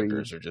it. The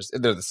characters are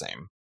they're the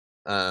same.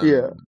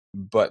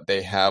 But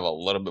they have a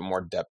little bit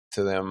more depth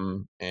to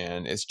them,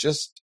 and it's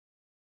just,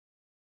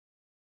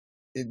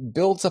 it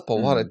builds up a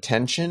lot of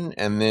tension,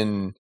 and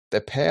then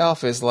the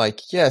payoff is like,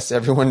 yes,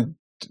 everyone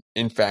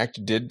in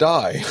fact did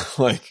die.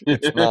 Like,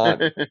 it's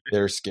not,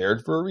 they're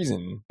scared for a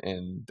reason,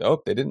 and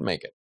they didn't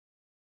make it.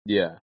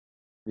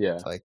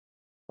 It's like,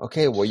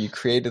 okay, well, you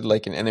created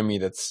like an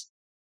enemy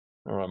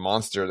or a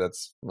monster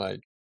that's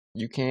like,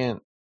 you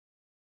can't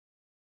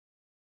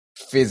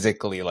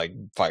physically like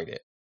fight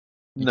it.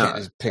 You can't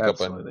just pick up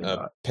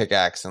a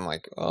pickaxe and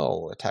like,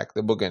 attack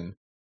the Boogan.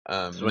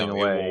 Swing no,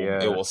 away,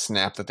 it yeah. will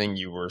snap the thing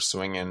you were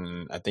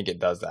swinging. I think it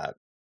does that.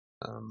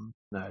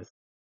 Nice.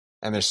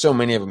 And there's so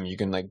many of them, you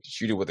can like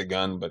shoot it with a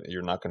gun, but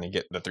you're not going to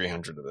get the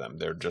 300 of them.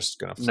 They're just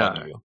going to flood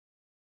No. you.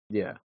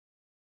 Yeah.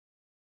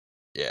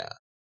 Yeah.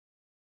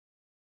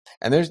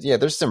 And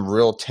there's some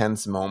real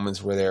tense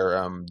moments where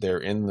they're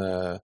in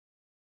the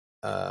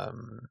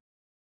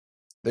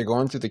they're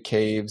going through the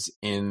caves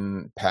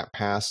in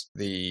past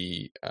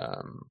the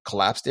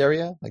collapsed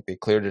area, like they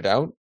cleared it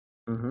out,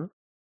 Mm-hmm.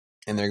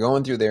 and they're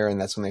going through there,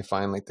 and that's when they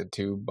find like the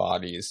two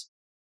bodies,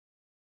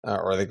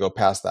 or they go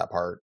past that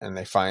part, and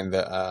they find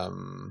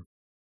the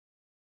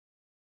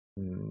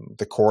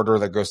corridor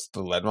that goes to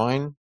the lead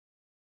mine.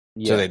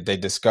 Yeah. So they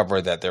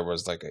discover that there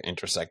was like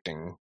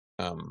intersecting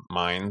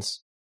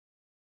mines,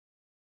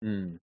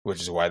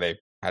 which is why they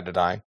had to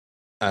die.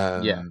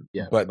 Yeah.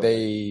 But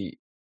they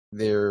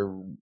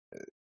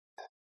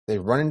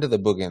run into the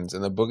boogans,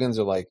 and the boogans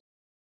are like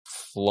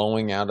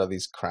flowing out of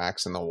these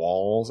cracks in the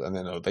walls, and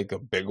then like a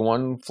big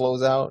one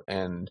flows out,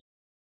 and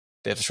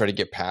they have to try to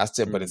get past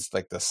it, but it's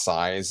like the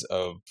size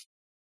of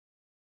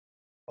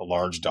a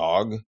large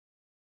dog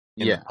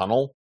in the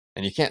tunnel,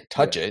 and you can't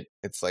touch it.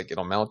 It's like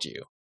it'll melt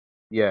you.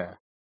 Yeah.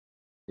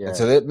 Yeah. And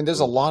so there's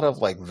a lot of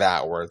like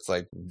that where it's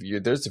like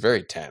there's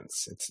very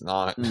tense. It's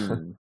not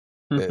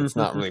it's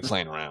not really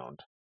playing around,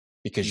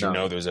 because you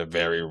know there's a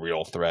very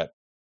real threat,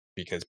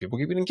 because people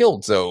keep getting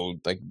killed. So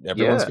like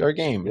everyone's fair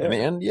game. In the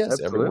end,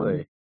 yes,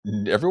 absolutely.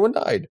 everyone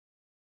died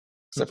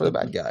except for the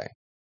bad guy.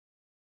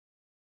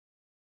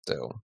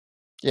 So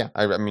yeah,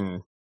 I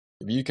mean,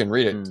 if you can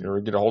read it or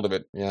get a hold of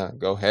it, yeah,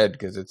 go ahead,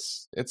 because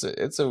it's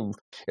a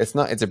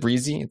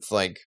breezy. It's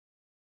like,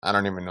 I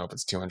don't even know if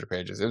it's 200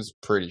 pages. It was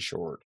pretty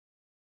short.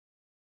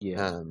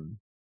 Yeah.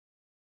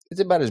 It's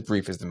about as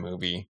brief as the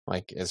movie,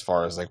 like as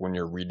far as like when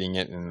you're reading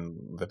it,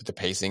 and the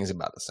pacing is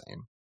about the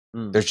same.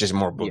 There's just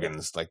more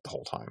boogans like the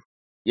whole time.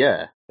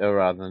 Yeah,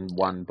 rather than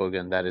one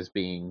boogan that is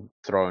being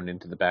thrown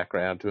into the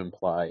background to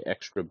imply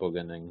extra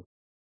booganing.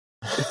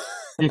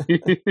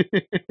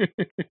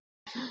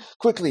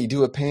 Quickly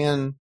do a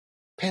pan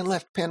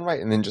left, pan right,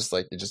 and then just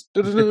like it's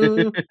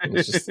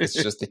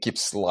just they keep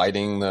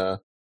sliding the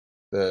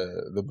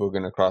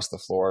boogan across the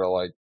floor to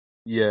like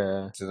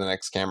to the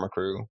next camera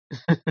crew.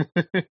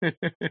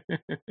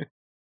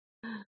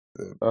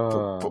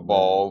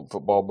 Football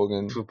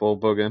boogan. Football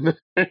boogan.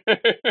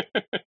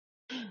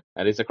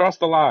 And he's across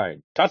the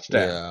line.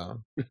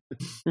 Touchdown. Yeah.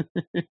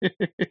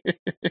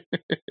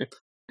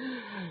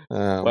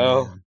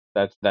 Well,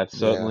 that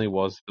certainly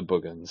was the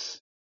boogans.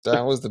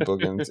 That was the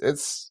boogans.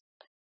 It's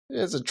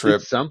a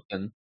trip. It's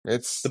something.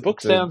 The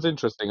book sounds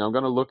interesting. I'm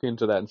going to look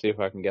into that and see if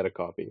I can get a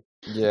copy.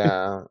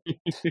 Yeah.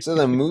 So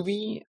the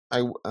movie,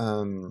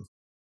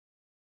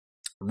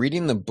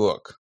 reading the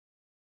book,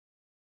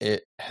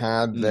 it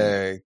had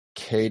the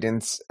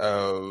cadence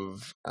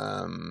of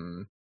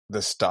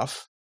The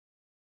Stuff.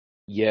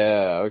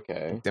 Yeah,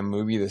 okay. The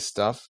movie The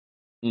Stuff.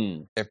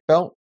 It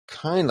felt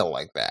kind of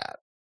like that,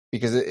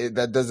 because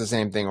that does the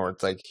same thing where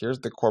it's like, here's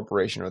the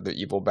corporation or the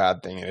evil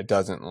bad thing, and it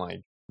doesn't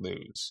like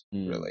lose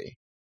really.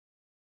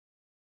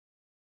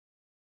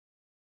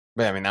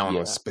 But I mean, that one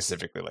was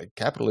specifically like,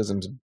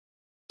 capitalism's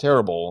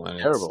terrible,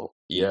 and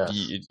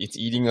it's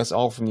eating us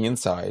all from the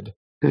inside.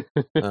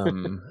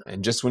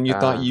 And just when you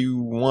thought you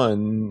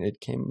won, it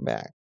came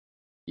back.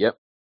 Yep,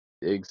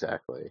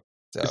 exactly.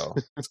 So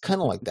it's kind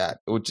of like that,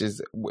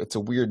 it's a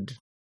weird.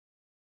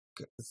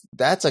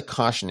 That's a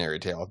cautionary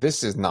tale.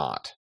 This is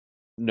not.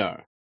 No,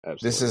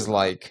 absolutely this is not.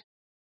 like,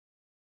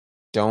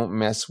 don't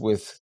mess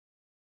with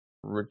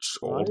rich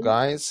old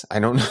guys. I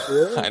don't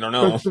know. I don't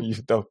know.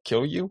 They'll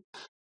kill you.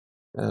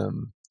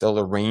 They'll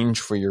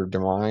arrange for your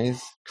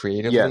demise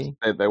creatively.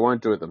 Yes, they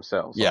won't do it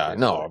themselves. Yeah,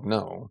 obviously.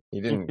 no.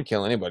 He didn't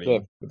kill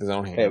anybody with his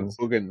own hands.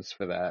 They have boogans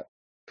for that.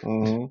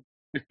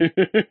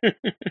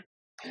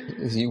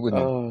 He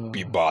wouldn't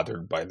be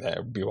bothered by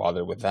that. Be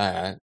bothered with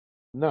that.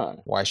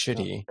 No. Why should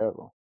he?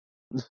 Terrible.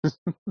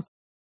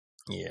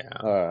 Yeah.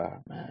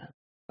 Man.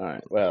 All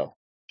right. Well,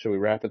 should we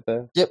wrap it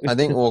there? Yep. I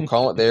think we'll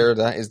call it there.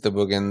 That is the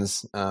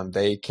boogans.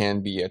 They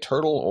can be a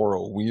turtle or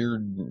a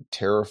weird,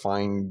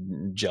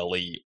 terrifying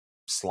jelly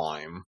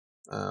slime.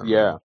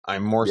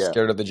 I'm more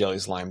scared of the jelly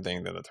slime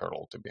thing than the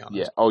turtle, to be honest.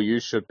 Yeah. Oh, you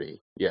should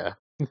be. Yeah.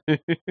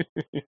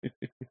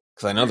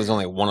 Because I know there's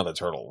only one of the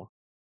turtle.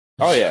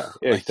 Oh yeah,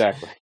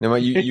 exactly. No,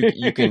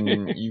 you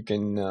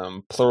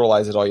can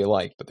pluralize it all you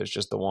like, but there's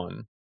just the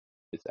one.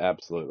 It's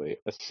absolutely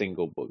a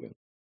single boogan.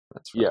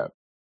 That's right. Yeah.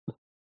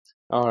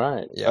 All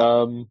right.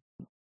 Yeah.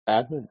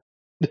 Admin.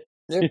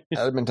 Yep.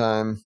 Admin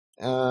time.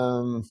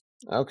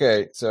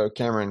 Okay. So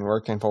Cameron,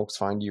 where can folks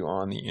find you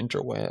on the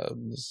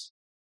interwebs?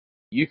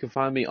 You can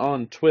find me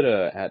on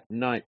Twitter at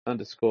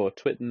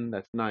 @knight_twitten.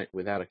 That's Knight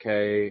without a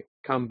K.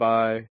 Come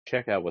by,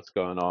 check out what's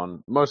going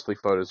on. Mostly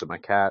photos of my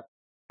cat.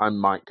 I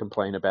might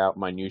complain about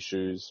my new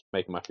shoes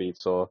making my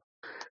feet sore.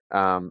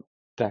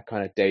 That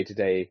kind of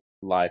day-to-day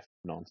life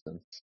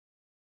nonsense.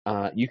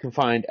 You can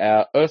find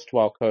our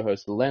erstwhile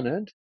co-host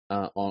Leonard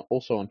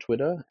also on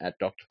Twitter at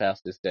Dr.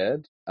 Faust is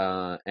Dead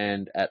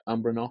and at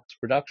Umbranox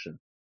Production.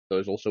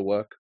 Those also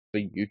work for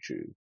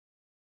YouTube.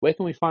 Where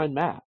can we find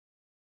Matt?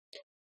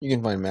 You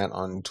can find Matt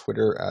on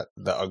Twitter at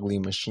The Ugly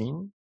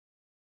Machine.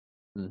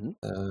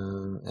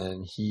 Mm-hmm.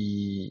 And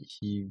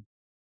he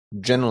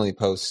generally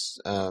posts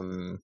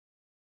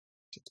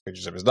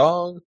pictures of his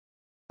dog,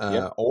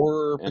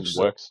 or And pictures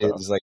work of stuff.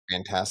 his like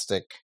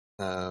fantastic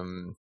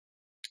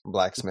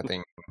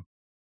blacksmithing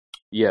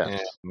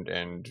Yes.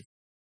 and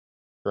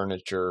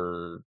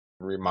furniture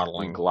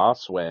remodeling, And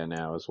glassware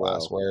now as well.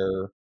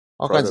 glassware,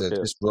 all kinds of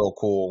Prototype. just real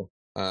cool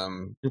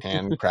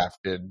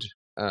handcrafted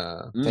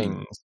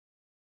things.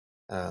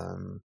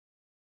 And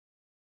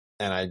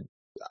I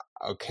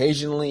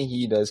occasionally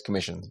he does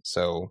commissions,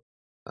 so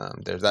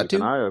there's that Keep an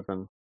too. eye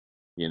open.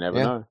 You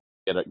never know.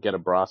 Get a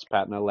brass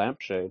patina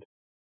lampshade.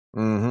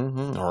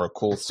 Mm-hmm. Or a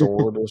cool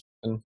sword or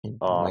something. He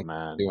Oh like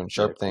man, doing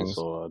sharp cool things.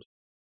 sword.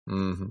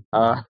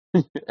 Mm-hmm.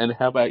 And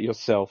how about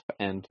yourself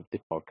and the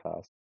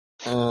podcast?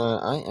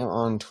 I am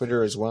on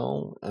Twitter as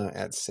well,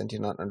 at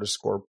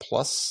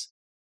Sentinot_plus.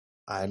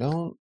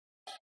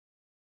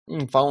 You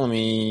can follow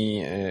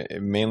me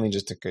mainly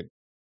just to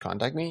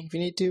contact me if you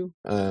need to.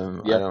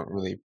 I don't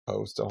really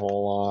post a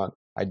whole lot.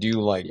 I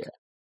do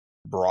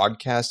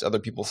broadcast other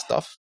people's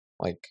stuff,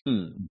 like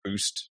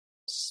boost,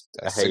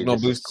 signal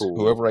boost cool.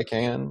 whoever I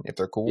can if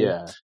they're cool.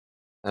 Yeah.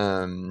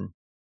 And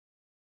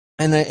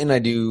I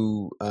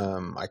do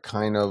I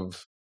kind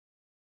of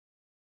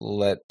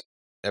let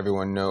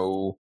everyone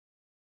know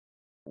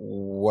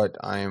what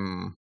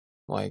I'm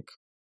like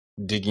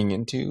digging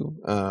into.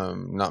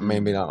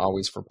 Maybe not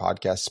always for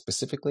podcasts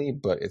specifically,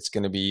 but it's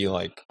going to be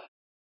like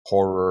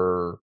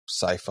horror,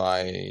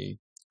 sci-fi,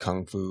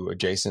 kung fu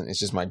adjacent. It's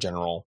just my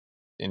general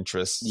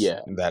interests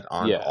that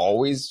aren't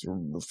always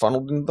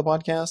funneled into the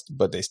podcast,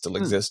 but they still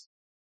exist.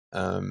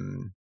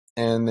 And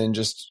then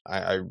just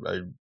I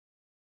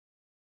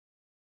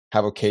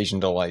have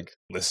occasion to like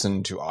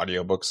listen to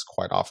audiobooks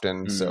quite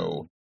often.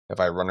 So if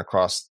I run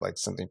across like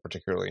something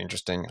particularly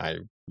interesting,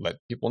 I let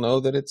people know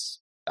that it's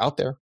out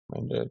there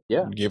and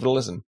give it a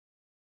listen.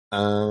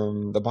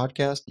 The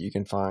podcast you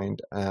can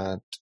find at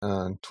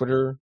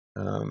Twitter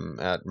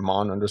at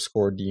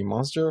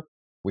mon_dmonster.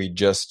 We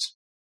just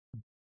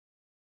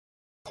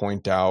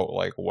point out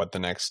like what the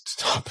next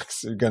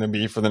topics are going to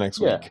be for the next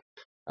week.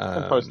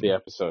 And post the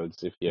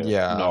episodes if you're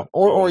not.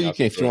 Or you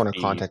can, if you want to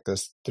contact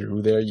us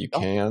through there, you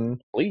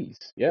can. Please,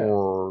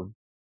 Or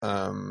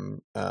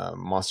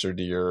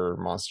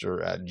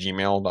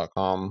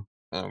monster@gmail.com.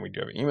 We do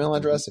have an email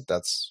address if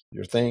that's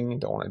your thing.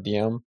 Don't want to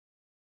DM.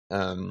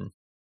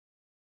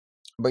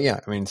 But yeah,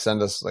 I mean,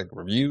 send us like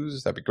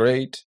reviews. That'd be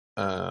great.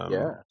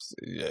 Episode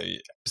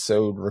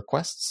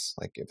requests.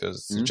 Like if there's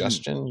a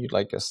suggestion you'd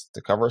like us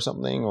to cover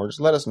something, or just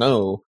let us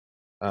know.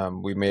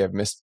 We may have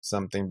missed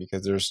something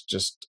because there's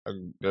just a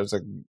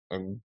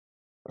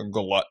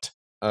glut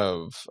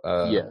of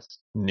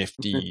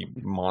nifty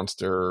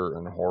monster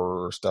and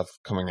horror stuff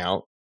coming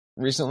out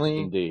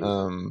recently. Indeed.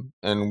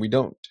 And we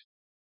don't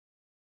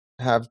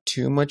have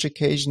too much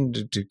occasion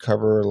to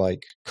cover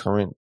like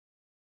current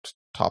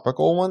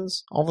topical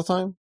ones all the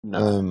time.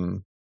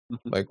 No.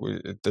 Like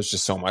there's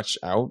just so much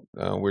out.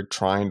 We're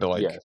trying to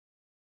like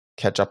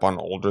catch up on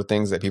older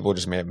things that people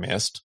just may have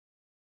missed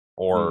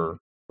or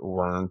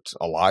weren't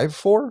alive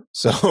for.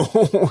 So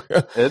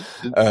it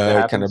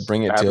kind of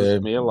bring it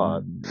to me a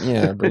lot.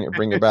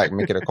 bring it back,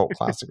 make it a cult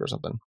classic or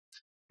something.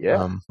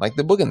 Like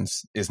the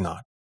Boogans is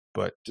not,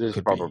 but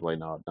it's probably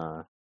not.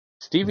 No.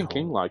 Stephen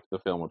King liked the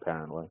film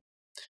apparently.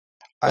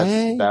 I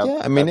mean,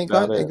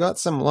 it got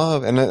some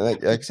love, and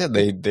like I said,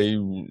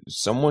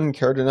 someone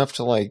cared enough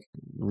to like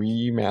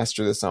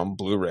remaster this on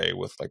Blu-ray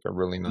with like a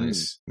really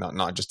nice,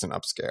 not just an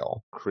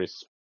upscale,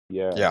 crisp.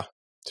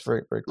 It's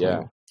very very clean.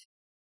 Yeah,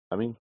 I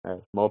mean,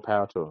 more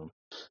power to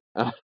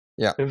him.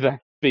 Yeah,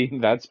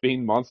 that's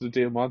been Monster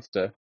Dear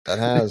Monster. That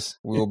has.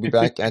 We will be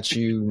back at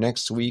you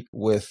next week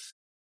with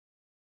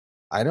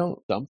I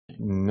don't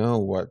know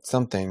what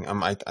something.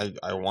 I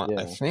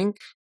think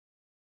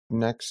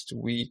next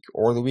week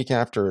or the week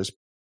after is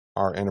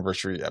our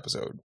anniversary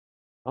episode.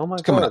 Oh my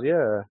god! Up.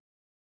 Yeah,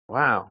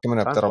 wow. Coming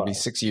up, that'll be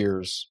 6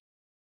 years.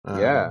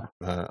 Under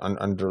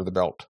the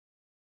belt.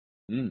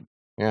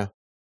 Yeah.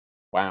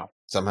 Wow.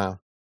 Somehow,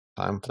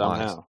 time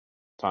flies.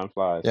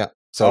 Yeah.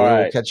 So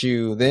we'll catch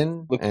you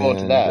then. Look forward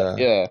to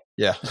that.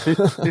 Yeah.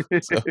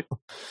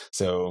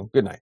 So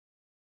good night.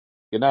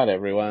 Good night,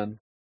 everyone.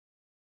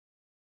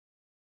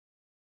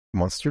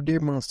 Monster Dear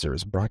Monster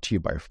is brought to you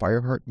by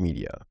Fireheart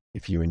Media.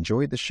 If you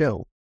enjoyed the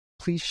show,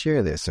 please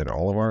share this and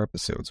all of our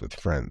episodes with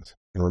friends.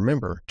 And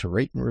remember to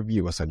rate and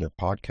review us on your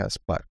podcast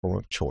platform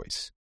of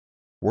choice.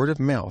 Word of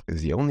mouth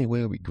is the only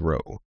way we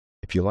grow.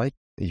 If you like,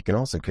 you can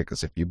also kick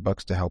us a few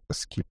bucks to help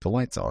us keep the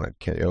lights on at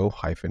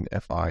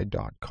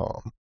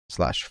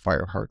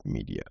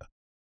ko-fi.com/fireheartmedia.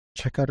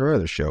 Check out our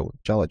other show,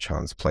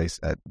 Jalachan's Place,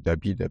 at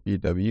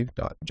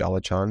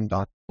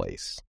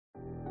www.jalachan.place.